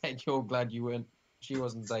just said you're glad she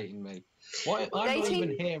wasn't dating me. Why? I'm not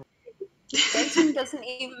even here. Dating doesn't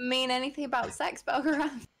even mean anything about sex,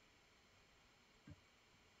 Belgarath.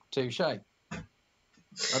 Touche.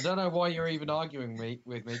 I don't know why you're even arguing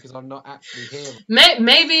with me, because I'm not actually here.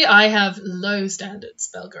 Maybe I have low standards,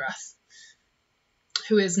 Belgarath,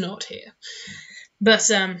 who is not here. But,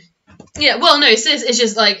 yeah, well, no, it's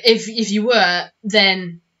just, like, if you were,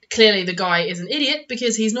 then clearly the guy is an idiot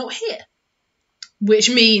because he's not here. Which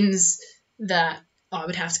means that I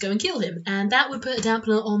would have to go and kill him, and that would put a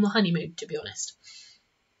dampener on the honeymoon, to be honest.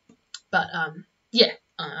 But, yeah,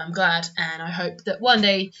 I'm glad, and I hope that one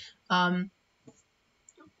day,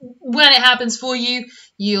 when it happens for you,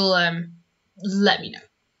 you'll, let me know.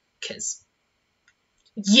 Because,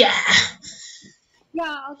 yeah!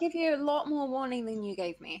 Yeah, I'll give you a lot more warning than you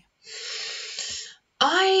gave me.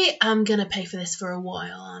 I am gonna pay for this for a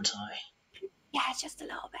while, aren't I? Yeah, just a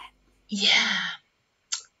little bit. Yeah.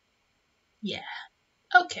 Yeah.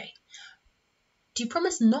 Okay. Do you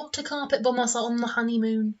promise not to carpet bomb us on the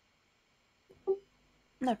honeymoon?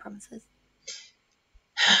 No promises.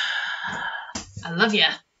 I love ya.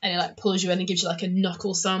 And he, like, pulls you in and gives you, like, a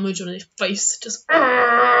knuckle sandwich on your face. Just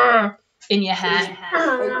in your hair.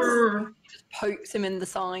 Just pokes him in the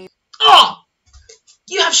side. Oh!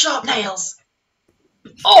 You have sharp nails!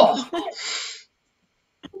 Oh!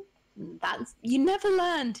 You never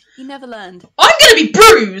learned. You never learned. I'm gonna be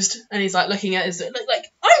bruised! And he's, like, looking at his... There's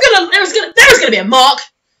gonna be a mark!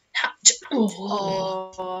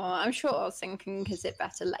 Oh, I'm sure Austin can kiss it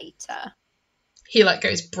better later. He, like,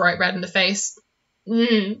 goes bright red in the face.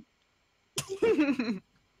 Mm.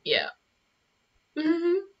 Yeah.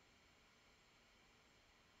 Mm-hmm.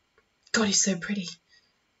 God, he's so pretty.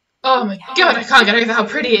 Oh my god, I can't get over how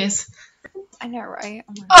pretty he is. I know, right?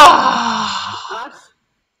 Oh,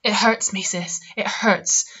 it hurts me, sis. It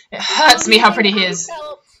hurts. It hurts me how pretty he is.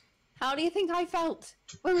 How do you think I felt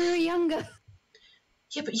when we were younger?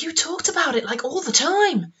 Yeah, but you talked about it, like, all the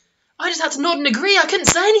time. I just had to nod and agree. I couldn't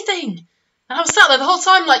say anything. And I was sat there the whole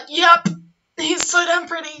time like, yep, he's so damn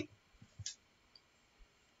pretty.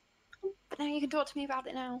 But now you can talk to me about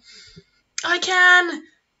it now. I can.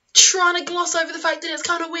 Trying to gloss over the fact that it's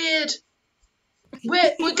kind of weird.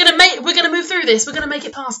 We're gonna move through this. We're gonna make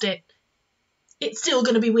it past it. It's still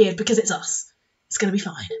gonna be weird because it's us. It's gonna be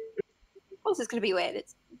fine. Of course, it's gonna be weird.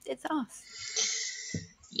 It's us.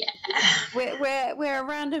 Yeah. We're a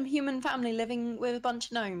random human family living with a bunch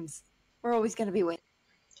of gnomes. We're always going to be weird.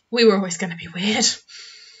 We were always going to be weird.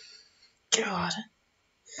 God.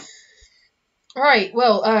 Right,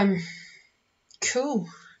 well, cool.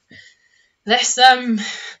 Let's go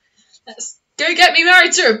get me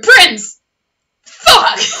married to a prince!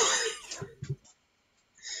 Fuck!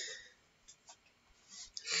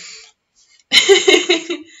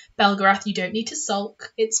 Belgarath, you don't need to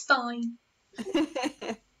sulk. It's fine.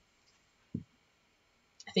 I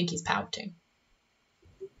think he's pouting.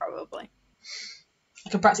 Probably. I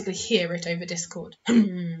can practically hear it over Discord.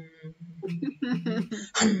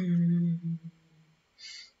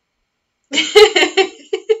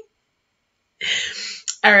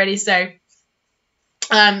 Alrighty, so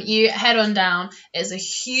you head on down. It's a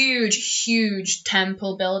huge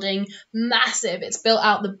temple building, massive. It's built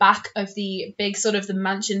out the back of the big sort of the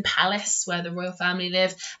mansion palace where the royal family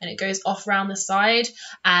live, and it goes off around the side,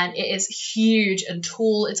 and it is huge and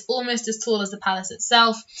tall. It's almost as tall as the palace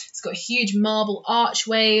itself. It's got huge marble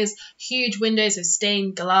archways, huge windows of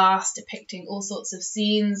stained glass depicting all sorts of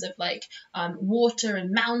scenes of like water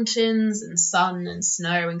and mountains and sun and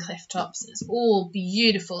snow and cliff tops. It's all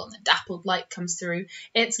beautiful, and the dappled light comes through.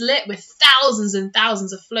 It's lit with thousands and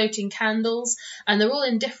thousands of floating candles, and they're all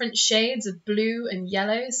in different shades of blue and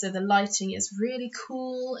yellow, so the lighting is really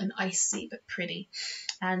cool and icy but pretty.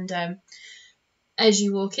 And as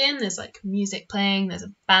you walk in, there's like music playing, there's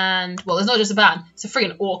a band. Well, there's not just a band, it's a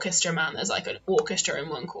friggin' orchestra, man. There's like an orchestra in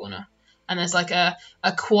one corner. And there's like a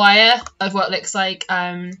choir of what looks like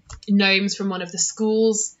gnomes from one of the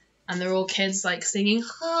schools, and they're all kids like singing.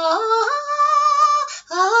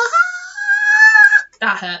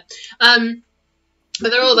 That hurt. But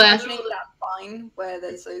they're all there. Imagining that line where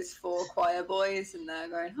there's those 4 choir boys and they're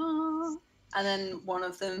going, ah, and then one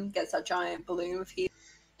of them gets that giant balloon with helium.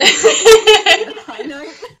 I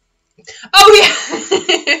know. Oh yeah.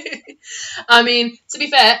 I mean, to be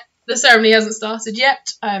fair, the ceremony hasn't started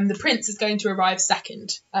yet. The prince is going to arrive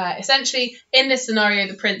second. Essentially, in this scenario,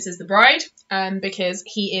 the prince is the bride, because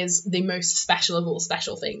he is the most special of all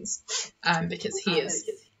special things. Because he is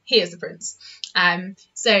the prince.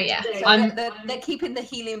 So yeah, so they're keeping the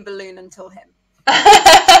helium balloon until him.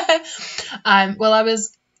 Well, I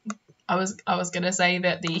was gonna say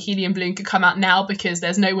that the helium balloon could come out now because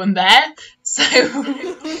there's no one there, so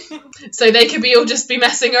they could all just be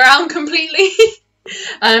messing around completely. So.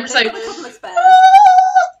 I'm still talking like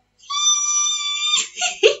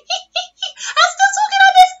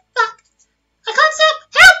this. Fuck! I can't stop.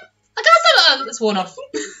 Help! I can't stop. Oh, it's worn off.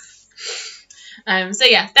 So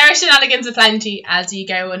yeah, there are shenanigans aplenty as you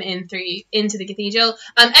go on into the cathedral.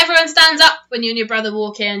 Everyone stands up when you and your brother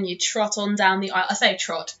walk in. You trot on down the aisle. I say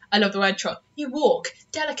trot. I love the word trot. You walk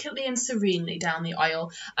delicately and serenely down the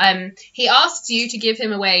aisle. He asks you to give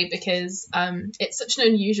him away because it's such an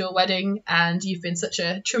unusual wedding and you've been such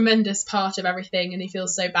a tremendous part of everything, and he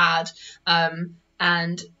feels so bad.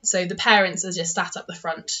 And so the parents are just sat up the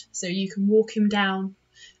front, so you can walk him down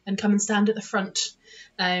and come and stand at the front.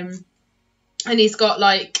 And he's got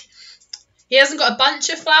he hasn't got a bunch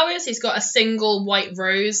of flowers, he's got a single white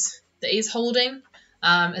rose that he's holding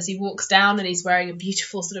as he walks down, and he's wearing a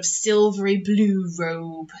beautiful sort of silvery blue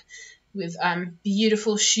robe with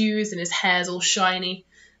beautiful shoes, and his hair's all shiny,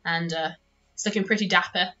 and he's looking pretty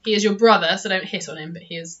dapper. He is your brother, so don't hit on him, but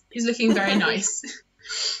he's looking very nice.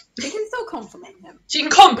 You can still compliment him. She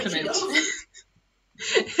can compliment.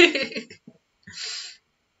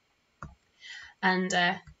 And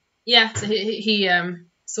yeah, so he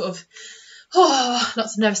sort of,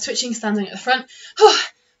 lots of nervous twitching, standing at the front.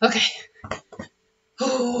 Okay. How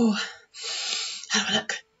do I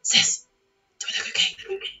look? Sis, do I look okay?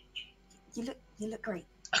 You look great.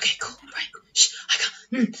 Okay, cool. Right. Shh, I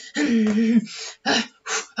can't.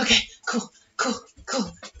 Okay, cool.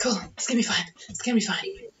 It's gonna be fine.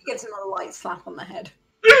 He gives him a light slap on the head.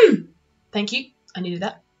 Thank you. I needed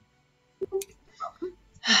that.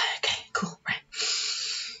 Okay, cool. Right.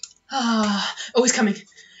 He's coming.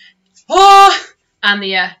 And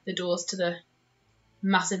the doors to the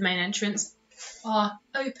massive main entrance are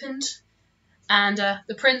opened, and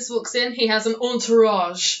the prince walks in. He has an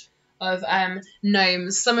entourage of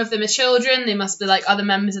gnomes. Some of them are children. They must be like other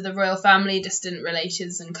members of the royal family, distant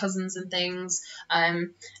relatives and cousins and things.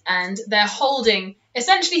 And they're holding.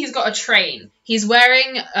 Essentially, he's got a train. He's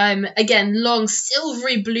wearing, again, long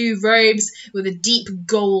silvery blue robes with a deep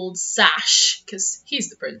gold sash, because he's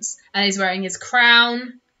the prince. And he's wearing his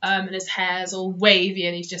crown, and his hair's all wavy,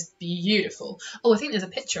 and he's just beautiful. Oh, I think there's a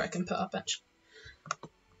picture I can put up, actually.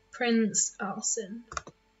 Prince Arsene.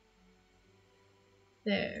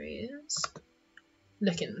 There he is.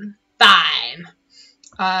 Looking fine.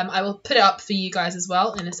 I will put it up for you guys as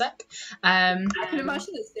well in a sec. I can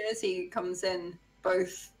imagine as soon as he comes in,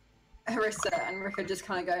 both Arissa and Rika just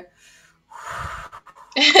kind of go.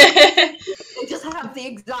 They just have the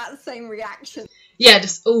exact same reaction. Yeah,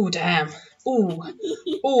 just oh damn,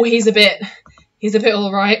 oh he's a bit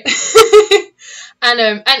all right.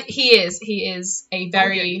 And he is a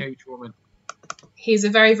very he's a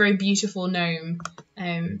very, very beautiful gnome.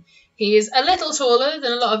 He is a little taller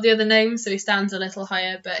than a lot of the other gnomes, so he stands a little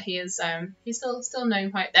higher, but he is he's still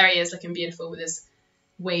gnome height. There he is, looking beautiful with his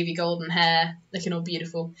wavy golden hair, looking all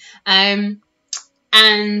beautiful.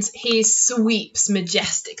 And he sweeps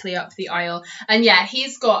majestically up the aisle. And yeah,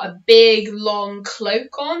 he's got a big, long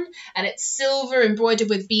cloak on, and it's silver embroidered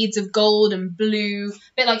with beads of gold and blue, a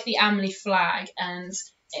bit like the Amley flag, and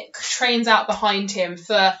it trains out behind him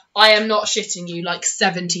for, I am not shitting you, like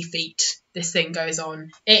 70 feet. This thing goes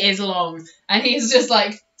on. It is long. And he's just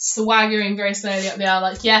like swaggering very slowly up the aisle,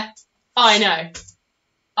 like, yeah, I know.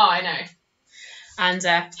 And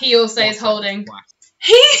he also is holding...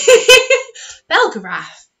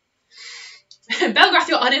 Belgarath. Belgarath,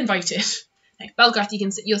 you're uninvited. No, Belgarath,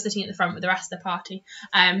 you're sitting at the front with the rest of the party,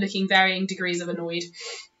 looking varying degrees of annoyed.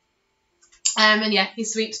 And yeah, he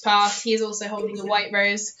sweeps past. He's also holding a white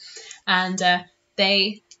rose, and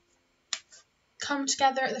they come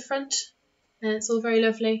together at the front, and it's all very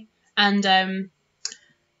lovely. And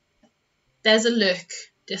there's a look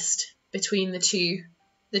just between the two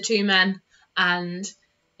men, and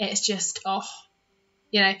it's just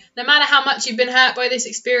you know, no matter how much you've been hurt by this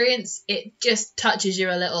experience, it just touches you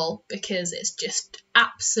a little, because it's just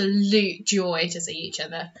absolute joy to see each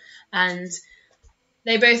other. And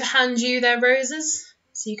they both hand you their roses,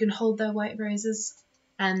 so you can hold their white roses,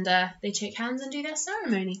 and they shake hands and do their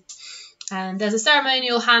ceremony. And there's a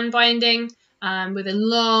ceremonial hand binding with a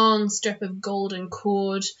long strip of golden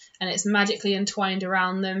cord, and it's magically entwined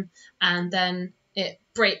around them, and then it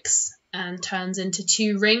breaks and turns into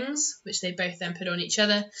 2 rings, which they both then put on each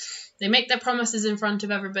other. They make their promises in front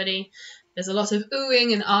of everybody. There's a lot of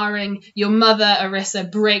oohing and ahhing. Your mother,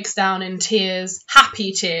 Arissa, breaks down in tears,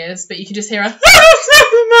 happy tears, but you can just hear her,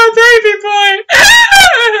 my baby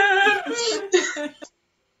boy!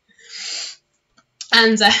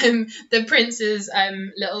 And the prince's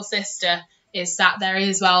little sister is sat there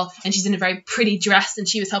as well, and she's in a very pretty dress, and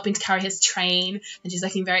she was helping to carry his train, and she's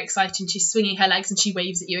looking very excited, and she's swinging her legs, and she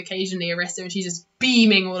waves at you occasionally, Arissa, and she's just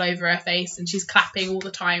beaming all over her face, and she's clapping all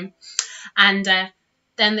the time. And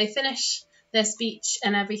then they finish their speech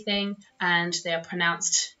and everything, and they are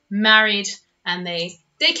pronounced married, and they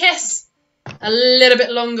kiss a little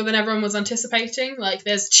bit longer than everyone was anticipating. Like,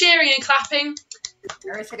 there's cheering and clapping.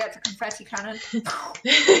 Arissa gets a confetti cannon.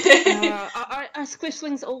 Are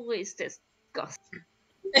squishlings always disgusting?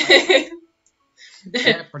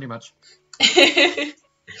 Yeah, pretty much. I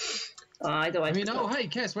mean, hey,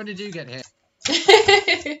 Kess, when did you get here?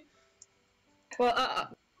 Well,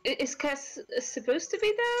 is Kess supposed to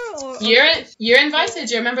be there? Or you're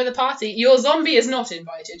invited. You're a member of the party. Your zombie is not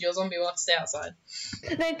invited. Your zombie will have to stay outside.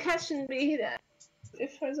 Then Kess shouldn't be there.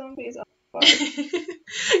 If her zombie is outside.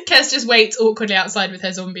 Kess just waits awkwardly outside with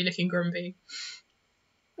her zombie looking grumpy.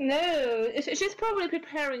 No, she's probably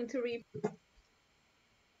preparing to reap.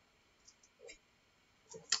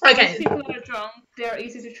 Okay. If people are drunk, they're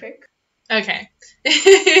easy to trick. Okay.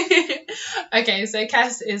 Okay, so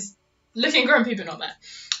Kess is looking grumpy but not there.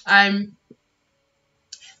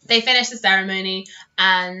 They finish the ceremony,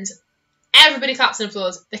 and everybody claps and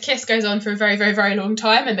applauds. The kiss goes on for a very, very, very long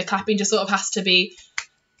time, and the clapping just sort of has to be...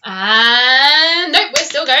 And nope, we're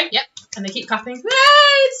still going. Yep. And they keep clapping. Yay,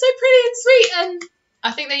 it's so pretty and sweet. And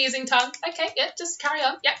I think they're using tongue. Okay, yeah, just carry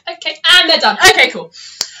on. Yep, okay. And they're done. Okay, cool.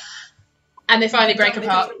 And they finally break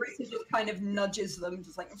apart. Arissa just kind of nudges them,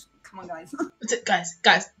 just like, come on, guys.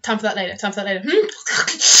 Guys, time for that later.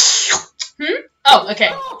 Oh, okay.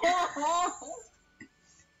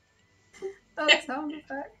 That sound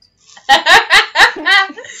effect.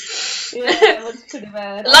 Yeah, it looks pretty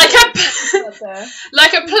bad.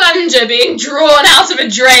 Like a plunger being drawn out of a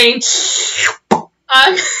drain.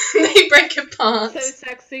 They break apart. So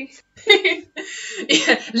sexy.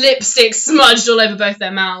 Yeah, lipstick smudged all over both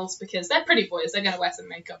their mouths, because they're pretty boys. They're gonna wear some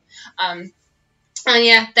makeup. And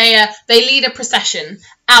yeah, they lead a procession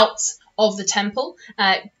out of the temple.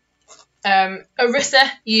 Arissa,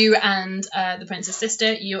 you and the prince's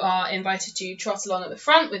sister, you are invited to trot along at the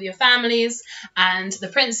front with your families, and the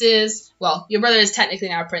princes, well, your brother is technically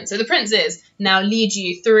now a prince, so the princes now lead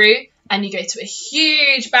you through, and you go to a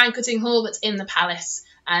huge banqueting hall that's in the palace.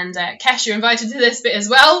 And Kess, you're invited to this bit as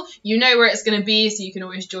well. You know where it's going to be, so you can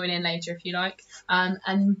always join in later if you like.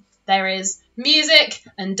 And there is music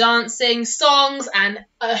and dancing, songs, and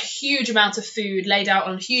a huge amount of food laid out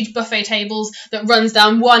on huge buffet tables that runs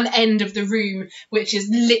down one end of the room, which is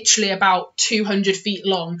literally about 200 feet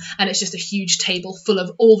long, and it's just a huge table full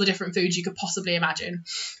of all the different foods you could possibly imagine,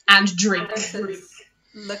 and drink.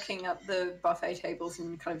 Looking at the buffet tables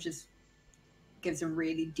and kind of just gives a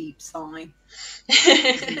really deep sigh.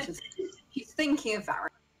 He's thinking of Varys.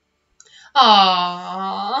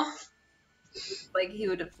 Aww. Like, he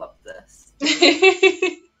would have loved this.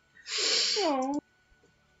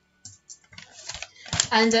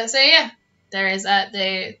 And so yeah, there is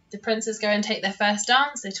the princes go and take their first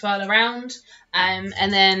dance. They twirl around,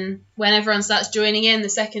 and then when everyone starts joining in the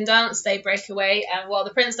second dance, they break away. And while the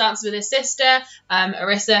prince dances with his sister,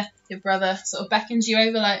 Arissa, your brother, sort of beckons you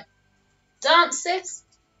over, like, dance, sis.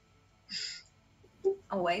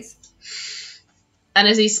 Always. And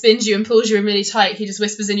as he spins you and pulls you in really tight, he just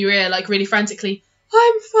whispers in your ear, like, really frantically,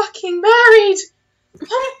 I'm fucking married!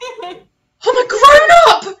 I'm a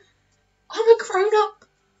grown-up! I'm a grown-up!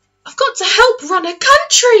 I've got to help run a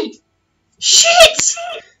country! Shit!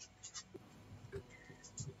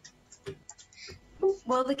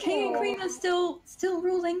 Well, the king and queen are still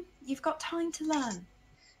ruling. You've got time to learn.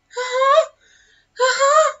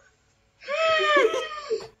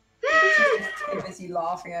 She's too busy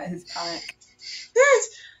laughing at his panic.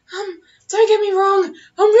 Don't get me wrong, I'm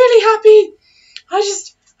really happy. I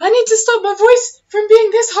need to stop my voice from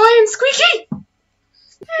being this high and squeaky.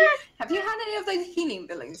 Have you had any of those healing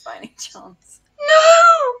billings by any chance?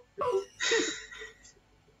 No!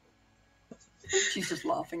 She's just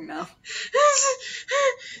laughing now.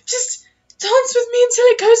 Just dance with me until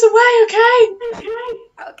it goes away, okay?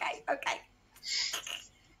 Okay. Okay.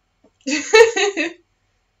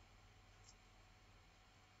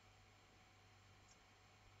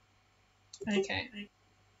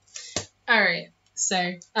 Alright, so,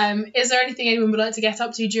 is there anything anyone would like to get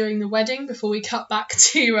up to during the wedding before we cut back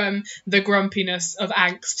to the grumpiness of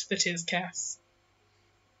angst that is Kess?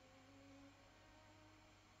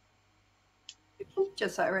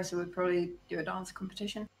 Just that Arissa would probably do a dance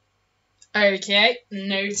competition. Okay,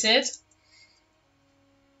 noted.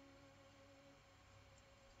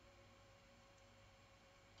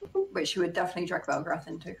 Which she would definitely drag Belgarath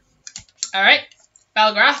into. Alright.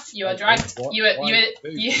 Belgarath, you are dragged.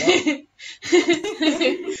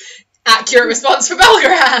 Accurate response for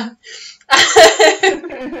Belgarath.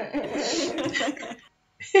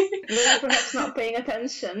 Perhaps not paying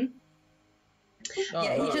attention.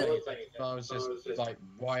 I was just like,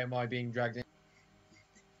 why am I being dragged in?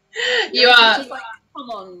 You are. Just like, come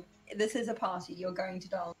on, this is a party. You're going to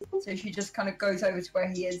dance. So she just kind of goes over to where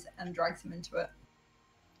he is and drags him into it.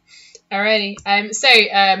 Alrighty. So,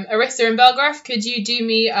 Arissa and Belgarath, could you do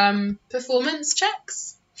me performance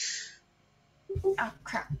checks? Oh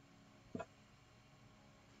crap!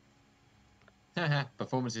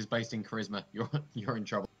 Performance is based in charisma. You're in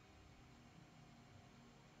trouble.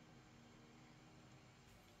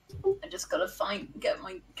 I just gotta get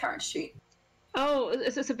my character sheet. Oh,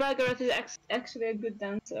 so Belgarath is actually a good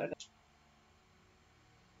dancer.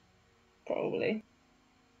 Probably.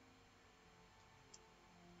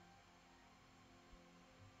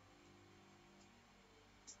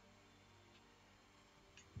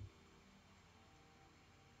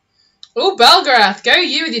 Oh, Belgarath, go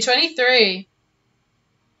you with your 23.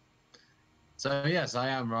 So yes, I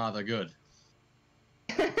am rather good.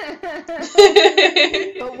 But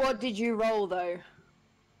what did you roll though?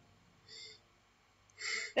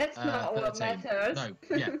 That's not what 13. matters. No,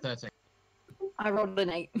 yeah, 13. I rolled an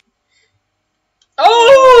 8.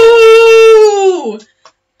 Oh!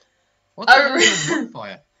 What the hell is your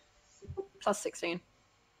modifier? Plus 16.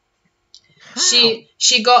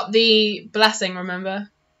 She got the blessing, remember?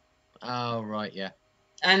 Oh, right, yeah.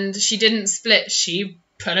 And she didn't split, she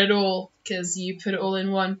put it all, because you put it all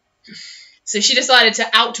in one. So she decided to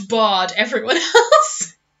out-bard everyone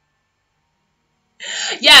else.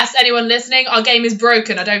 Yes, anyone listening, our game is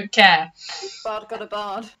broken, I don't care. Bard got a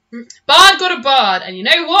bard. Bard got a bard, and you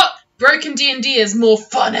know what? Broken D&D is more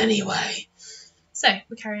fun anyway. So,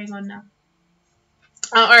 we're carrying on now.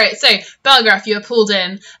 Alright, so, Belgarath, you are pulled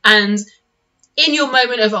in, and in your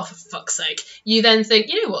moment of, oh, for fuck's sake, you then think,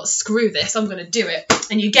 you know what, screw this, I'm going to do it.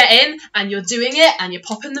 And you get in, and you're doing it, and you're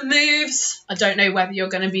popping the moves. I don't know whether you're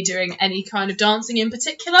going to be doing any kind of dancing in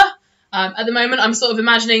particular. At the moment, I'm sort of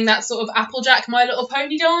imagining that sort of Applejack My Little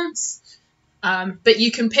Pony dance. But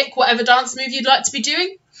you can pick whatever dance move you'd like to be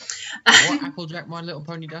doing. What Applejack My Little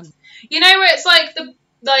Pony dance? You know where it's like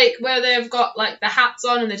where they've got like the hats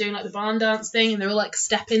on and they're doing like the barn dance thing and they're all like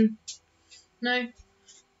stepping? No?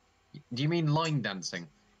 Do you mean line dancing?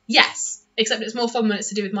 Yes, except it's more fun when it's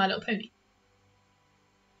to do with My Little Pony.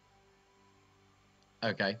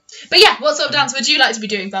 Okay. But yeah, what sort of dance would you like to be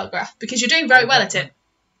doing, Belgarath? Because you're doing very well at it.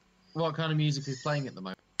 What kind of music is playing at the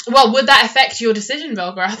moment? Well, would that affect your decision,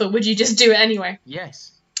 Belgarath, or would you just do it anyway?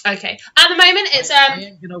 Yes. Okay. At the moment, it's I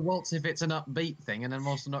ain't gonna waltz if it's an upbeat thing, and I'm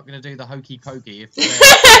also not gonna do the hokey pokey if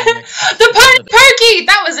the pony pokey.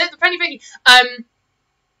 That was it. The pony pokey.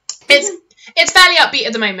 It's fairly upbeat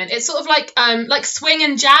at the moment. It's sort of like swing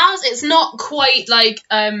and jazz. It's not quite like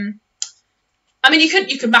I mean,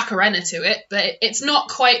 you could Macarena to it, but it's not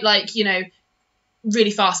quite like, you know, really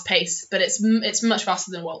fast paced. But it's much faster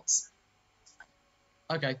than waltz.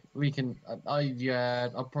 Okay, we can.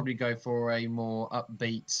 I'll probably go for a more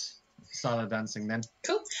upbeat style of dancing then.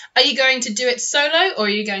 Cool. Are you going to do it solo, or are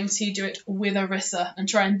you going to do it with Arissa and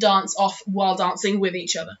try and dance off while dancing with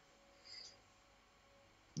each other?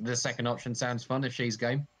 The second option sounds fun if she's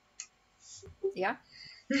game. Yeah.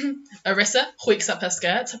 Arissa hoiks up her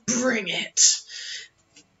skirt. Bring it.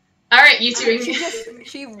 All right, you two.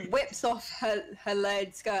 She whips off her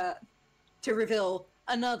layered skirt to reveal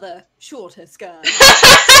another shorter skirt.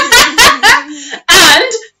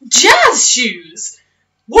 And jazz shoes.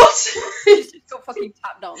 What? She's just got fucking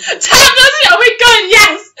tap dance. Tap dance? Oh my god,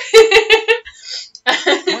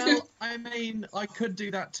 yes! Well, I mean, I could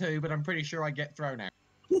do that too, but I'm pretty sure I get thrown out.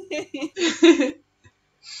 You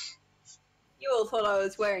all thought I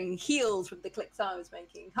was wearing heels with the clicks I was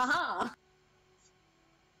making. Haha!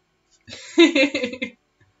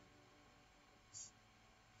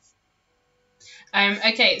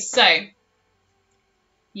 Okay, so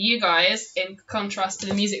you guys, in contrast to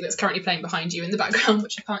the music that's currently playing behind you in the background,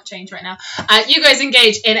 which I can't change right now, you guys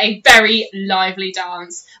engage in a very lively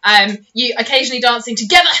dance. You occasionally dancing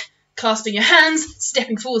together, clasping your hands,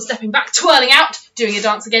 stepping forward, stepping back, twirling out, doing a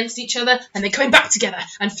dance against each other, and then coming back together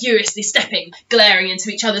and furiously stepping, glaring into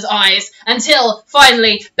each other's eyes, until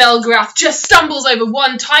finally Belgarath just stumbles over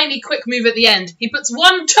one tiny quick move at the end. He puts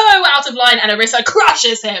one toe out of line and Arissa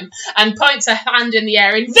crushes him and points her hand in the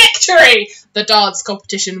air in victory! The dance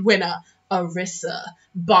competition winner, Arissa,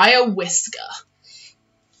 by a whisker.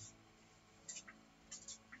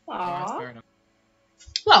 Aww. Fair enough.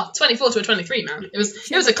 Well, 24 to a 23, man. It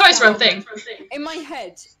was a close run thing. In my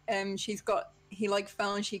head, he like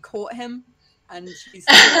fell and she caught him, and she's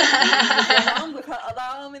with her arm, with her other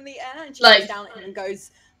arm in the air, and she looks down at him and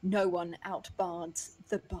goes, "No one outbards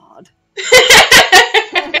the bard."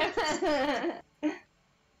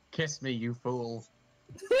 Kiss me, you fool.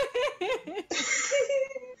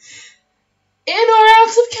 In or out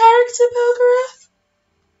of character, Belgarath?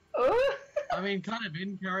 Oh. I mean, kind of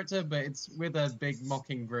in character, but it's with a big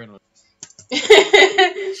mocking grin on She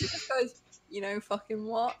just goes, "You know, fucking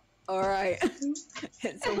what? Alright."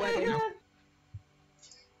 It's a wedding.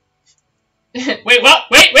 Wait, what?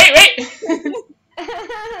 Wait!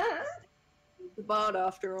 The bard,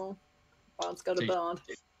 after all. Bard's got a bard.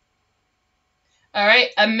 Alright,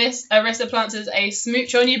 and Miss Arissa planted a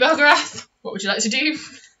smooch on you, Belgarath. What would you like to do?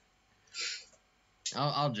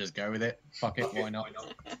 I'll just go with it. Fuck it, why not?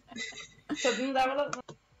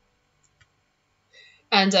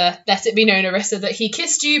 And let it be known, Arissa, that he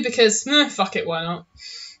kissed you because, fuck it, why not?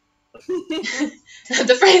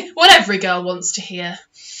 The phrase, what every girl wants to hear.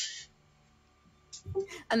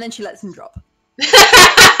 And then she lets him drop.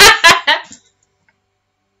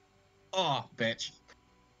 Oh, bitch.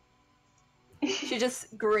 She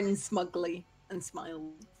just grins smugly and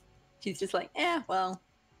smiles. She's just like, well.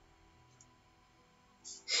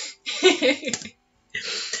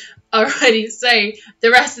 Alrighty, so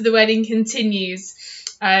the rest of the wedding continues.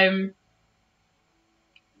 So,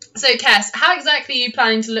 Kess, how exactly are you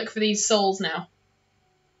planning to look for these souls now?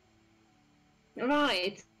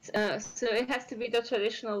 Right. So it has to be the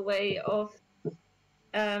traditional way of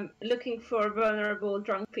looking for vulnerable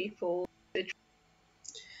drunk people.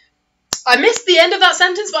 I missed the end of that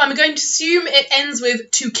sentence, but I'm going to assume it ends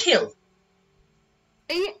with "to kill."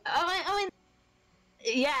 I mean,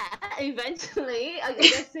 yeah, eventually. I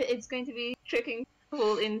guess it's going to be tricking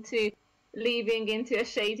people into leaving into a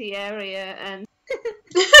shady area and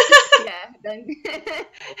then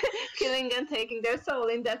killing and taking their soul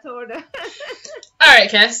in that order.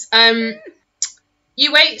 Alright, Kess.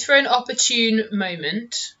 You wait for an opportune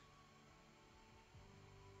moment,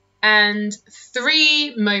 and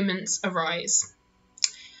 3 moments arise.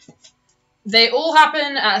 They all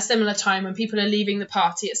happen at a similar time when people are leaving the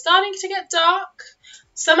party. It's starting to get dark.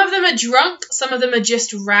 Some of them are drunk, some of them are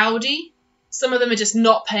just rowdy, some of them are just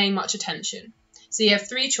not paying much attention. So you have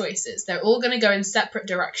 3 choices. They're all going to go in separate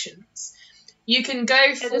directions. You can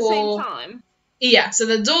go for... At the same time? Yeah, so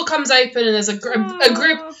the door comes open and there's a group of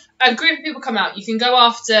people come out. You can go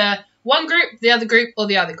after one group, the other group, or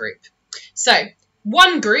the other group. So,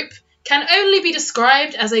 one group can only be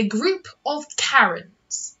described as a group of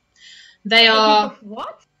Karens. They are... Group of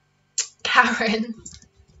what? Karens.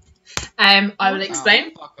 I will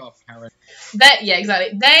explain. Oh, fuck off, Karen. Yeah,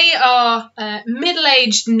 exactly. They are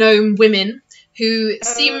middle-aged gnome women who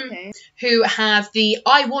who have the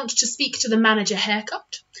 "I want to speak to the manager"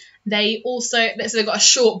 haircut. They also, so they've got a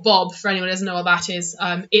short bob, for anyone who doesn't know what that is.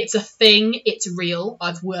 It's a thing, it's real.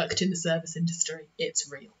 I've worked in the service industry,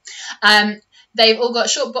 it's real. They've all got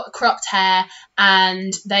short cropped hair,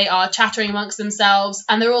 and they are chattering amongst themselves,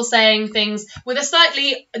 and they're all saying things with a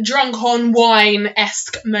slightly drunk on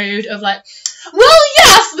wine-esque mode of like, well,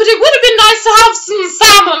 yes, but it would have been nice to have some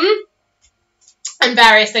salmon, and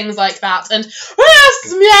various things like that. And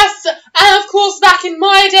yes, and of course back in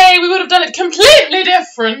my day we would have done it completely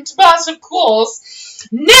different, but of course,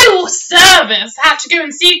 no service, have to go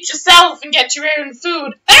and seat yourself and get your own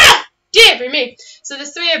food. Ah, dear me. So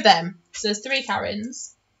there's three of them. So there's three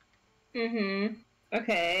Karens.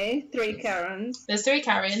 Okay, 3 Karens. There's 3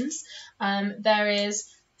 Karens. There is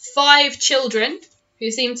 5 children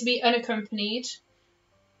who seem to be unaccompanied.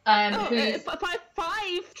 5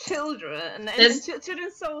 children. And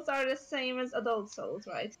children's souls are the same as adult souls,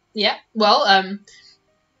 right? Yeah. Well,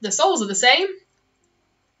 the souls are the same.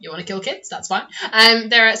 You want to kill kids? That's fine.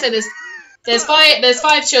 There's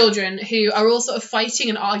 5 children who are all sort of fighting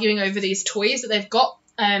and arguing over these toys that they've got.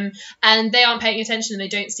 And they aren't paying attention, and they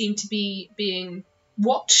don't seem to be being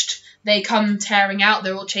watched. They come tearing out.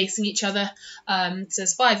 They're all chasing each other. So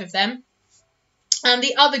there's 5 of them. And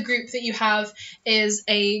the other group that you have is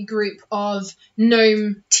a group of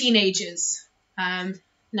gnome teenagers.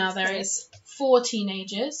 Now there is 4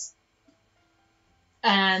 teenagers.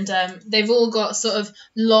 And they've all got sort of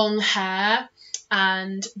long hair.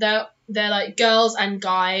 And they're like girls and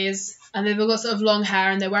guys. And they've all got sort of long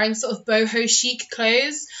hair, and they're wearing sort of boho chic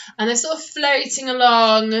clothes, and they're sort of floating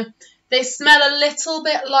along. They smell a little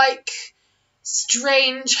bit like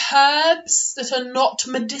strange herbs that are not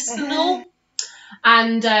medicinal,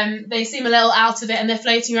 and they seem a little out of it, and they're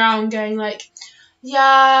floating around going like,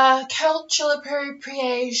 yeah, cultural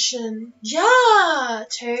appropriation, yeah,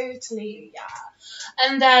 totally, yeah.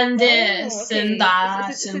 And then this and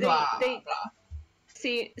that and blah, blah, blah.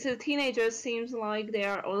 See, so the teenagers seems like they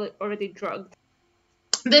are already drugged.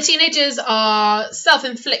 The teenagers are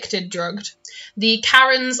self-inflicted drugged. The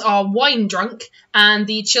Karens are wine drunk, and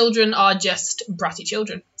the children are just bratty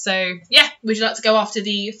children. So, yeah, would you like to go after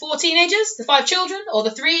the 4 teenagers, the 5 children, or the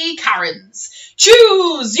 3 Karens?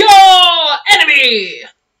 Choose your enemy!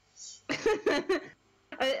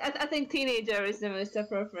 I think teenager is the most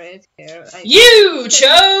appropriate here. You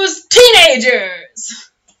chose teenagers!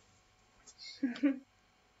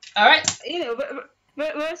 Alright. You know,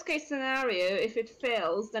 but worst case scenario, if it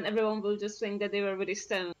fails, then everyone will just think that they were really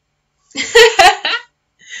stoned.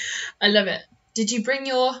 I love it. Did you bring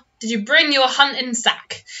your hunting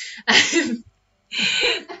sack?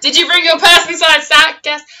 Did you bring your person-sized sack?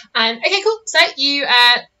 Yes. Okay, cool. So you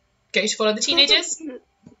go to follow the teenagers.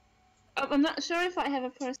 I'm not sure if I have a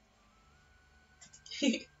person.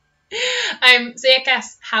 So yeah,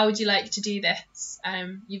 Kess, how would you like to do this?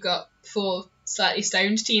 You've got 4 slightly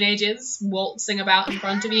stoned teenagers waltzing about in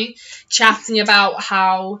front of you, chatting about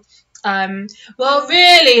how, well,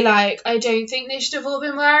 really, like, I don't think they should have all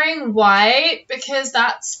been wearing white, because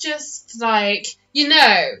that's just, like, yeah.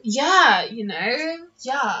 I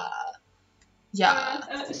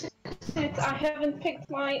haven't picked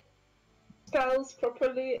my spells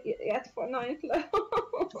properly yet for 9th level.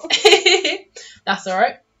 That's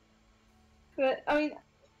alright. But, I mean,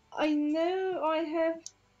 I know I have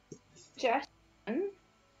suggestion.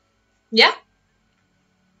 Yeah.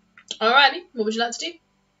 Alrighty, what would you like to do?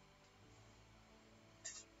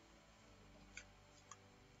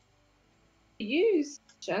 Use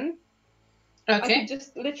suggestion. Okay. I could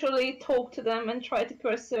just literally talk to them and try to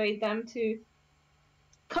persuade them to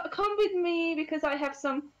come with me, because I have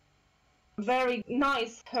some very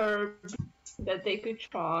nice herbs that they could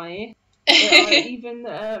try. They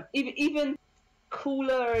are even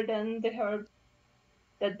cooler than the herbs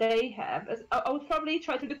that they have. I would probably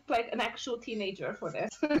try to look like an actual teenager for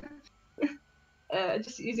this.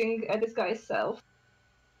 Just using a disguised self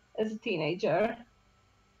as a teenager.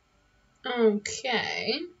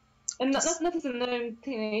 Okay. And not as a gnome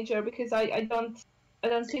teenager, because I don't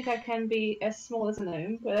think I can be as small as a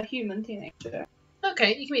gnome, but a human teenager.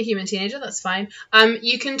 Okay, you can be a human teenager, that's fine.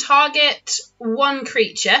 You can target 1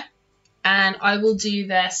 creature, and I will do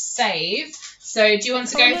their save. So do you want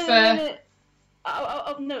to go for...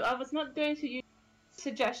 No, I was not going to use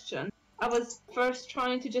suggestion. I was first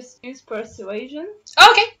trying to just use persuasion.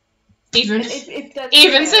 Okay. Even if that's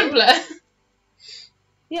even fair, simpler.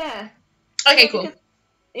 Yeah. Okay, Yeah, cool. because,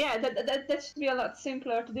 yeah, that should be a lot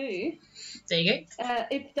simpler to do. There you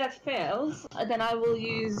If that fails, then I will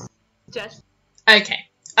use just. go. Okay.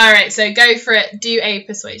 All right. So go for it. Do a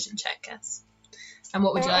persuasion check, Kess. And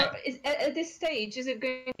what would you like? Or at this stage, is it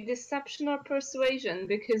going to be deception or persuasion?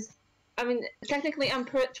 Because, I mean, technically I'm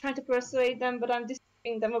trying to persuade them, but I'm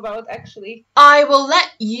deceiving them about actually. I will let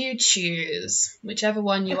you choose whichever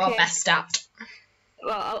one you are Okay. best at.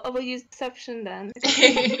 Well, I will use deception then.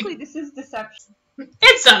 Technically, this is deception.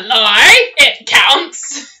 It's a lie. It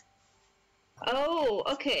counts. Oh,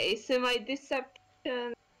 okay. So my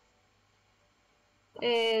deception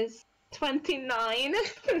is 29.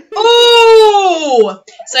 Ooh.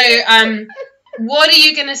 So what are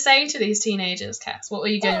you gonna say to these teenagers, Kess? What are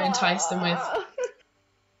you going to entice them with?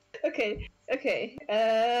 Okay.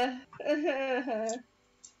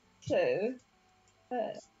 So,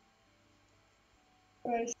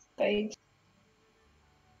 where's the page?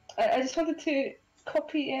 I just wanted to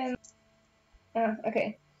copy in.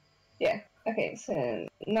 Okay. Yeah. Okay. So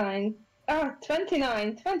 9.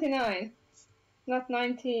 29. 29. Not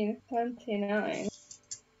 19. 29.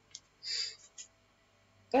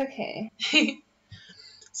 Okay.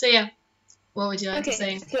 So yeah, what would you like to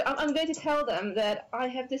Okay, say? so I'm going to tell them that I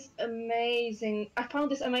have this I found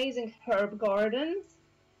this amazing herb garden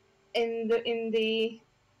in the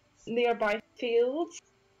nearby fields.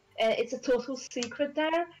 It's a total secret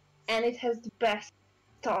there, and it has the best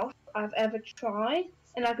stuff I've ever tried.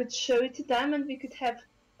 And I could show it to them, and we could have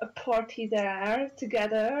a party there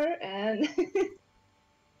together. And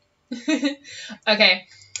Okay,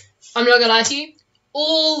 I'm not gonna lie to you.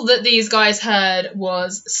 All that these guys heard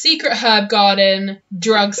was secret herb garden,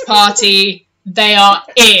 drugs party. They are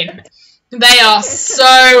in. They are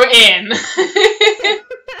so in.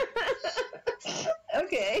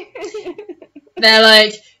 Okay. They're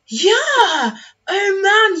like, yeah, oh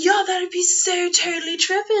man, yeah, that'd be so totally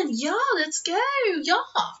tripping. Yeah, let's go. Yeah.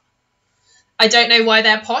 I don't know why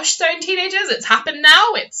they're posh stone teenagers. It's happened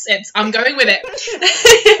now. It's. I'm going with it.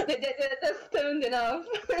 They're stoned enough.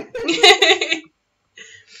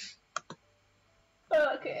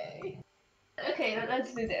 Okay,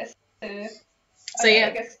 let's do this. So yeah.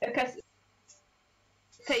 I guess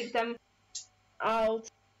take them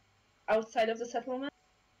outside of the settlement.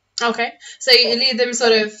 Okay, so you lead them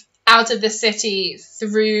sort of out of the city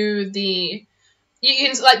through the. You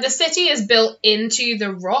can like the city is built into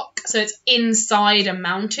the rock, so it's inside a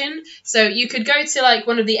mountain. So you could go to like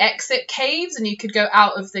one of the exit caves, and you could go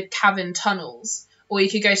out of the cavern tunnels, or you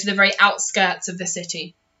could go to the very outskirts of the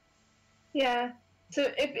city. Yeah. So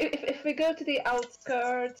if we go to the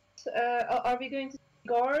outskirts, are we going to see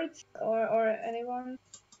guards or anyone?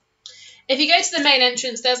 If you go to the main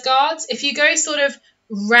entrance, there's guards. If you go sort of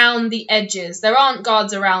round the edges, there aren't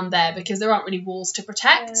guards around there because there aren't really walls to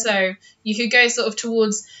protect. Yeah. So you could go sort of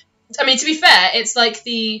towards. I mean, to be fair, it's like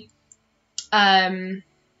the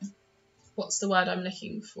what's the word I'm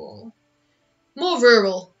looking for? More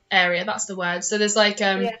rural area. That's the word. So there's like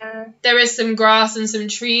there is some grass and some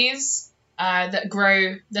trees. That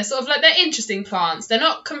grow, they're sort of like, they're interesting plants. They're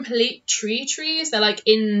not complete trees, they're like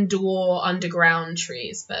indoor, underground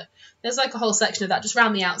trees, but there's like a whole section of that just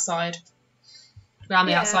round the outside. Round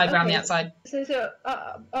the outside. So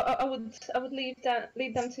I would lead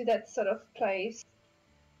them to that sort of place.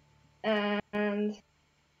 And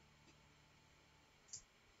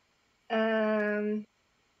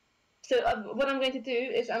so what I'm going to do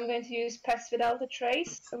is I'm going to use Pass Without a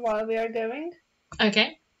Trace while we are going.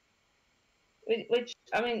 Okay. Which,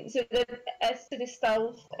 I mean, so that adds to the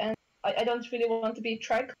stealth, and I don't really want to be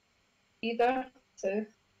tracked either, so...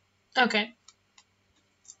 Okay.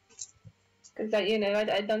 Because,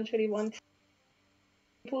 I don't really want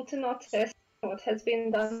people to notice what has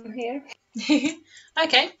been done here.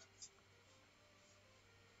 Okay.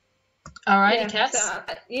 Alrighty, Kess. So,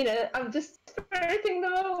 I'm just spiriting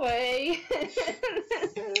them away.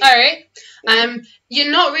 Alright.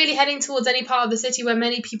 You're not really heading towards any part of the city where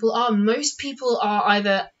many people are. Most people are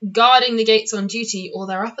either guarding the gates on duty or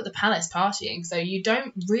they're up at the palace partying, so you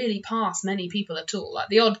don't really pass many people at all. Like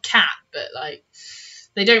the odd cat, but like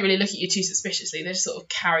they don't really look at you too suspiciously. They just sort of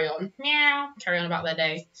carry on about their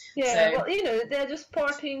day. Yeah, so, well, they're just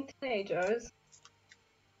partying teenagers.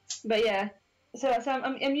 But yeah. So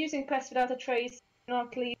I'm using Pass Without a Trace to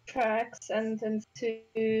not leave tracks and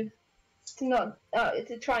to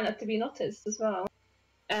try not to be noticed as well.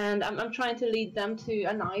 And I'm trying to lead them to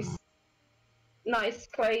a nice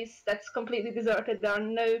place that's completely deserted. There are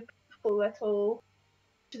no people at all.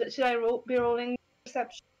 Should I be rolling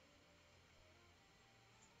perception?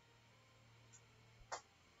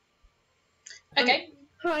 Okay.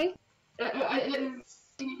 Hi.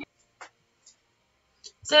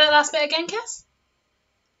 So the last bit again, Kess?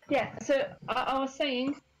 Yeah, so I was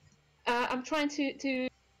saying, I'm trying to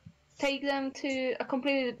take them to a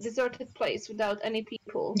completely deserted place without any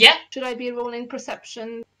people. Yeah. Should I be rolling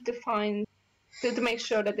perception to make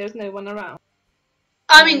sure that there's no one around?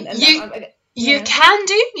 I mean, you yeah. can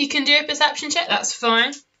do a perception check, that's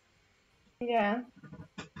fine. Yeah.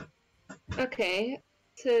 Okay,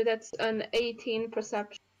 so that's an 18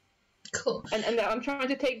 perception. Cool. And I'm trying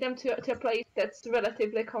to take them to a place that's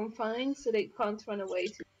relatively confined so they can't run away.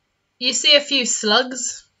 You see a few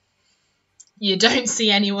slugs. You don't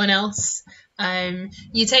see anyone else.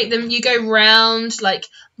 You take them, you go round, like,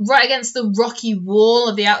 right against the rocky wall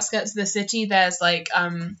of the outskirts of the city. There's, like,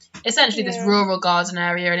 essentially this rural garden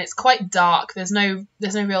area, and it's quite dark. There's no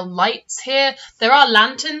real lights here. There are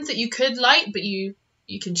lanterns that you could light, but you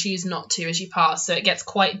can choose not to as you pass, so it gets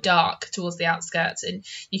quite dark towards the outskirts, and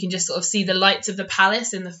you can just sort of see the lights of the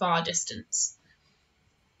palace in the far distance.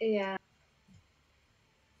 Yeah.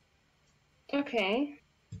 Okay.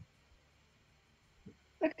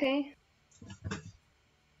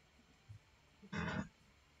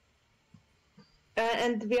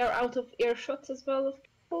 And we are out of earshot as well of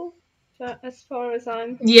people, as far as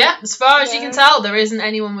I'm... Yeah, as far as you can tell, there isn't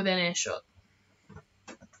anyone within earshot.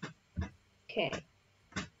 Okay.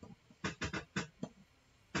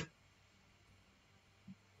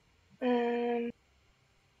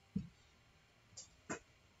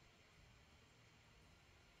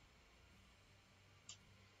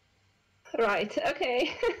 Right, okay.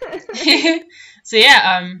 So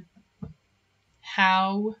yeah,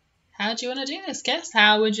 how do you want to do this, Kess?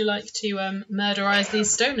 How would you like to murderize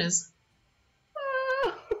these stoners?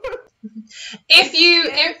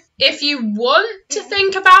 If you want to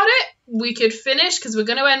think about it, we could finish because we're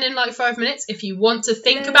going to end in like 5 minutes. If you want to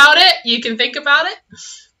think about it, you can think about it.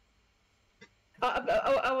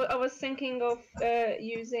 I was thinking of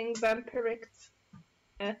using vampiric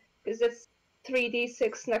because it's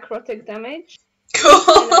 3d6 necrotic damage. Cool.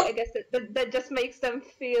 And I guess that just makes them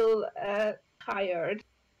feel tired.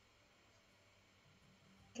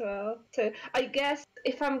 So I guess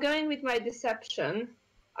if I'm going with my deception,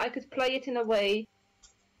 I could play it in a way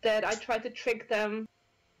that I try to trick them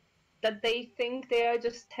that they think they are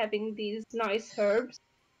just having these nice herbs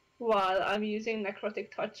while I'm using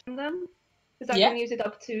necrotic touch on them. Because I can use it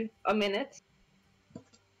up to a minute.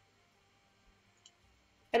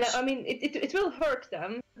 And I mean, it will hurt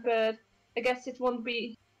them, but I guess it won't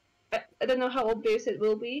be... I don't know how obvious it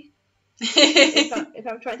will be if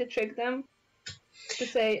I'm trying to trick them. To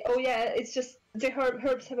say, oh yeah, it's just the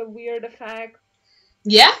herbs have a weird effect.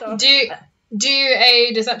 Yeah, do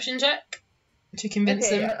a deception check to convince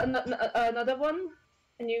them. Another one?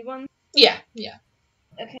 A new one? Yeah.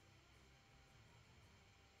 Okay.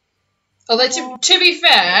 Although, to be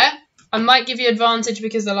fair, I might give you advantage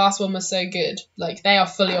because the last one was so good. Like, they are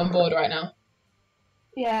fully on board right now.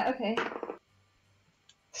 Yeah, okay.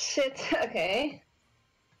 Shit, okay.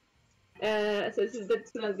 So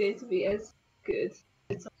that's not going to be as good.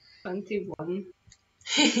 It's 21.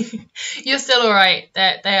 You're still alright.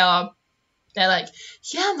 They're like,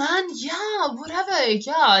 yeah, man, yeah, whatever,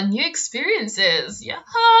 yeah, new experiences. Yeah,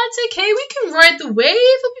 it's okay, we can ride the wave,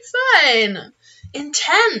 it'll be fine.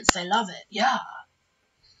 Intense, I love it, yeah.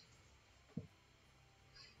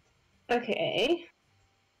 Okay.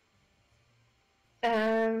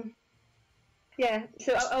 Yeah,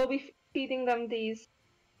 so I'll be feeding them these.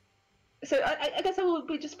 So I guess I will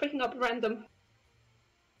be just picking up random.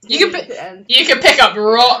 You can pick up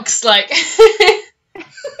rocks, like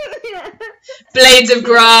yeah. blades of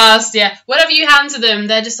grass, yeah. Whatever you hand to them,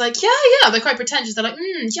 they're just like, yeah. They're quite pretentious. They're like,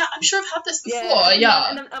 yeah, I'm sure I've had this before, yeah.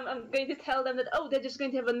 And I'm going to tell them that, they're just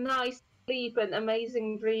going to have a nice sleep and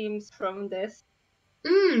amazing dreams from this.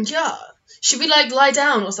 Yeah. Should we like lie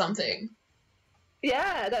down or something?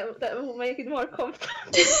 Yeah, that will make it more comfortable.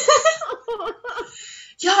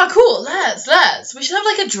 Yeah, cool. Let's. We should have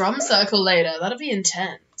like a drum circle later. That'll be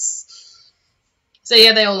intense. So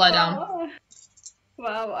yeah, they all lie down.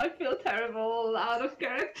 Wow, I feel terrible, out of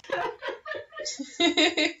character.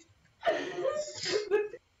 But,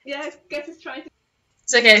 yeah, Kess is trying to...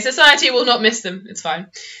 It's okay, society will not miss them. It's fine.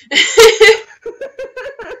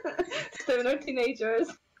 Stoner teenagers.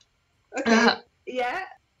 Okay, yeah.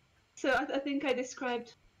 So I think I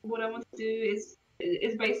described what I want to do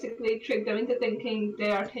is basically trick them into thinking they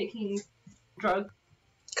are taking drugs.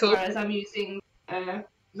 Cool. Whereas I'm using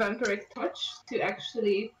vampiric touch to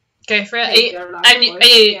actually... Go for it. And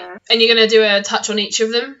you're going to do a touch on each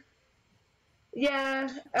of them? Yeah.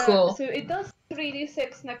 Cool. So it does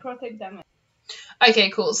 3d6 necrotic damage. Okay,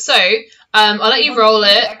 cool. So, I'll let you roll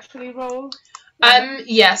it. Actually roll.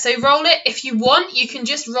 Yeah, so roll it. If you want, you can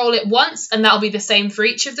just roll it once, and that'll be the same for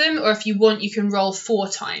each of them. Or if you want, you can roll 4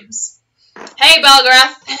 times. Hey,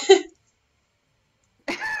 Belgarath!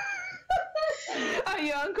 Are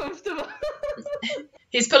you uncomfortable?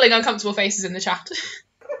 He's pulling uncomfortable faces in the chat.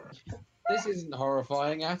 This isn't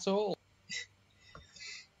horrifying at all.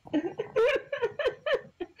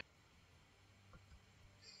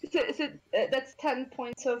 So that's 10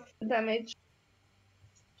 points of damage.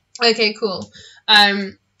 Okay, cool.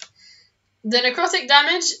 The necrotic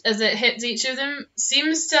damage, as it hits each of them,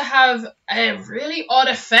 seems to have a really odd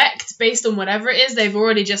effect based on whatever it is they've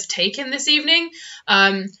already just taken this evening,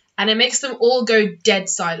 and it makes them all go dead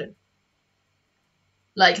silent.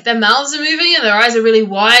 Like, their mouths are moving and their eyes are really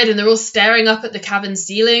wide and they're all staring up at the cavern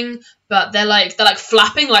ceiling, but they're like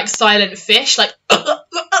flapping like silent fish, like...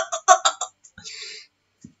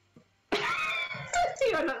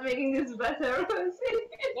 You're not making this better, Rosie.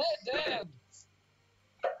 They're dead.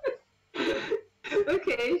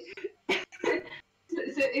 Okay. So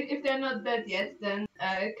if they're not dead yet, then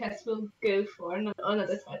Kess will go for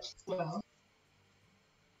another touch as well.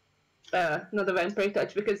 Not a vampire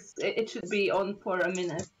touch, because it should be on for a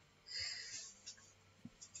minute.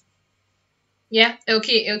 Yeah, it'll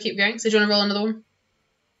keep going. So do you want to roll another one?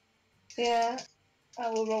 Yeah, I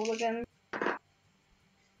will roll again.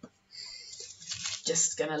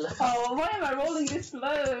 Just gonna look. Oh, why am I rolling this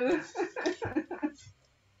low?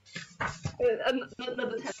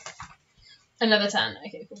 Another 10. Another 10.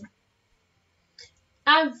 Okay, cool.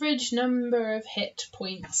 Average number of hit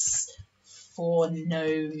points for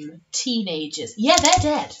gnome teenagers. Yeah, they're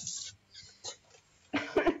dead.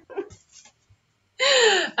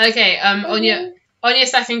 Okay, on your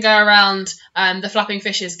second go around, the flapping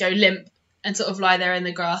fishes go limp and sort of lie there in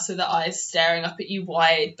the grass with their eyes staring up at you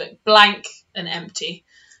wide but blank and empty.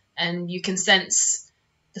 And you can sense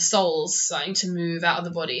the souls starting to move out of the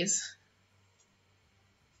bodies.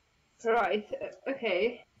 Right,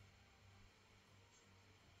 okay.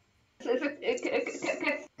 So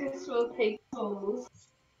Kess will take souls.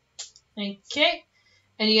 Okay.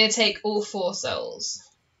 And you're going to take all 4 souls.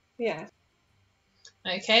 Yeah.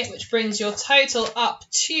 Okay, which brings your total up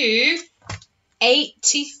to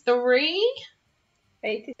 83.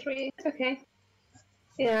 83, okay.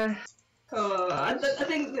 Yeah. Oh, I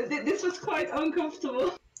think this was quite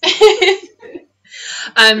uncomfortable.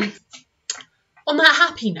 On that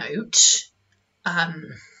happy note,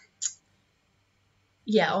 on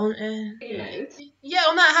that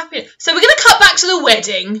happy note. So we're gonna cut back to the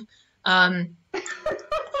wedding.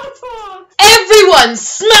 Everyone's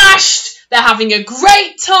smashed. They're having a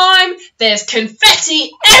great time. There's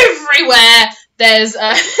confetti everywhere. There's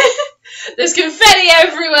confetti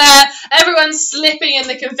everywhere. Everyone's slipping in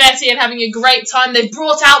the confetti and having a great time. They've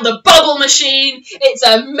brought out the bubble machine. It's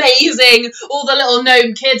amazing. All the little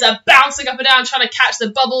gnome kids are bouncing up and down trying to catch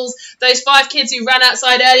the bubbles. Those 5 kids who ran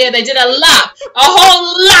outside earlier, they did a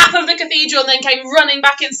whole lap of the cathedral and then came running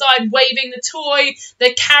back inside waving the toy.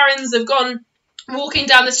 The Karens have gone walking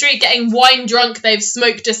down the street getting wine drunk. They've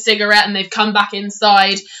smoked a cigarette and they've come back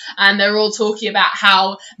inside and they're all talking about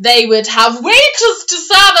how they would have waiters to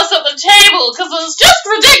serve us at the table because it's just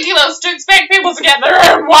ridiculous to expect people to get their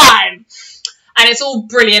own wine. And it's all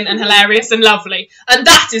brilliant and hilarious and lovely. And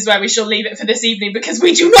that is where we shall leave it for this evening because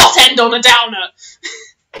we do not end on a downer.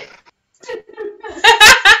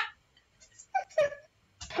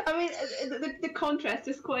 I mean, the contrast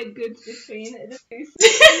is quite good between the two.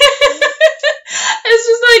 It's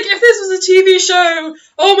just like, if this was a TV show,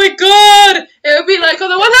 oh my god, it would be like, on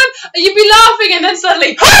the one hand, you'd be laughing and then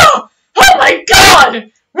suddenly, oh my god,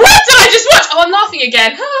 what did I just watch? Oh, I'm laughing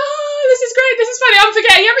again. Oh, this is great, this is funny, I'm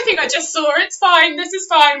forgetting everything I just saw. It's fine, this is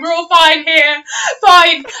fine, we're all fine here.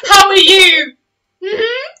 Fine, how are you?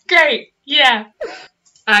 Great, yeah.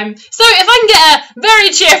 So if I can get a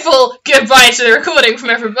very cheerful goodbye to the recording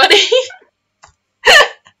from everybody.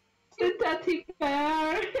 The Tatty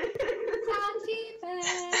Bear. Tatty Bear.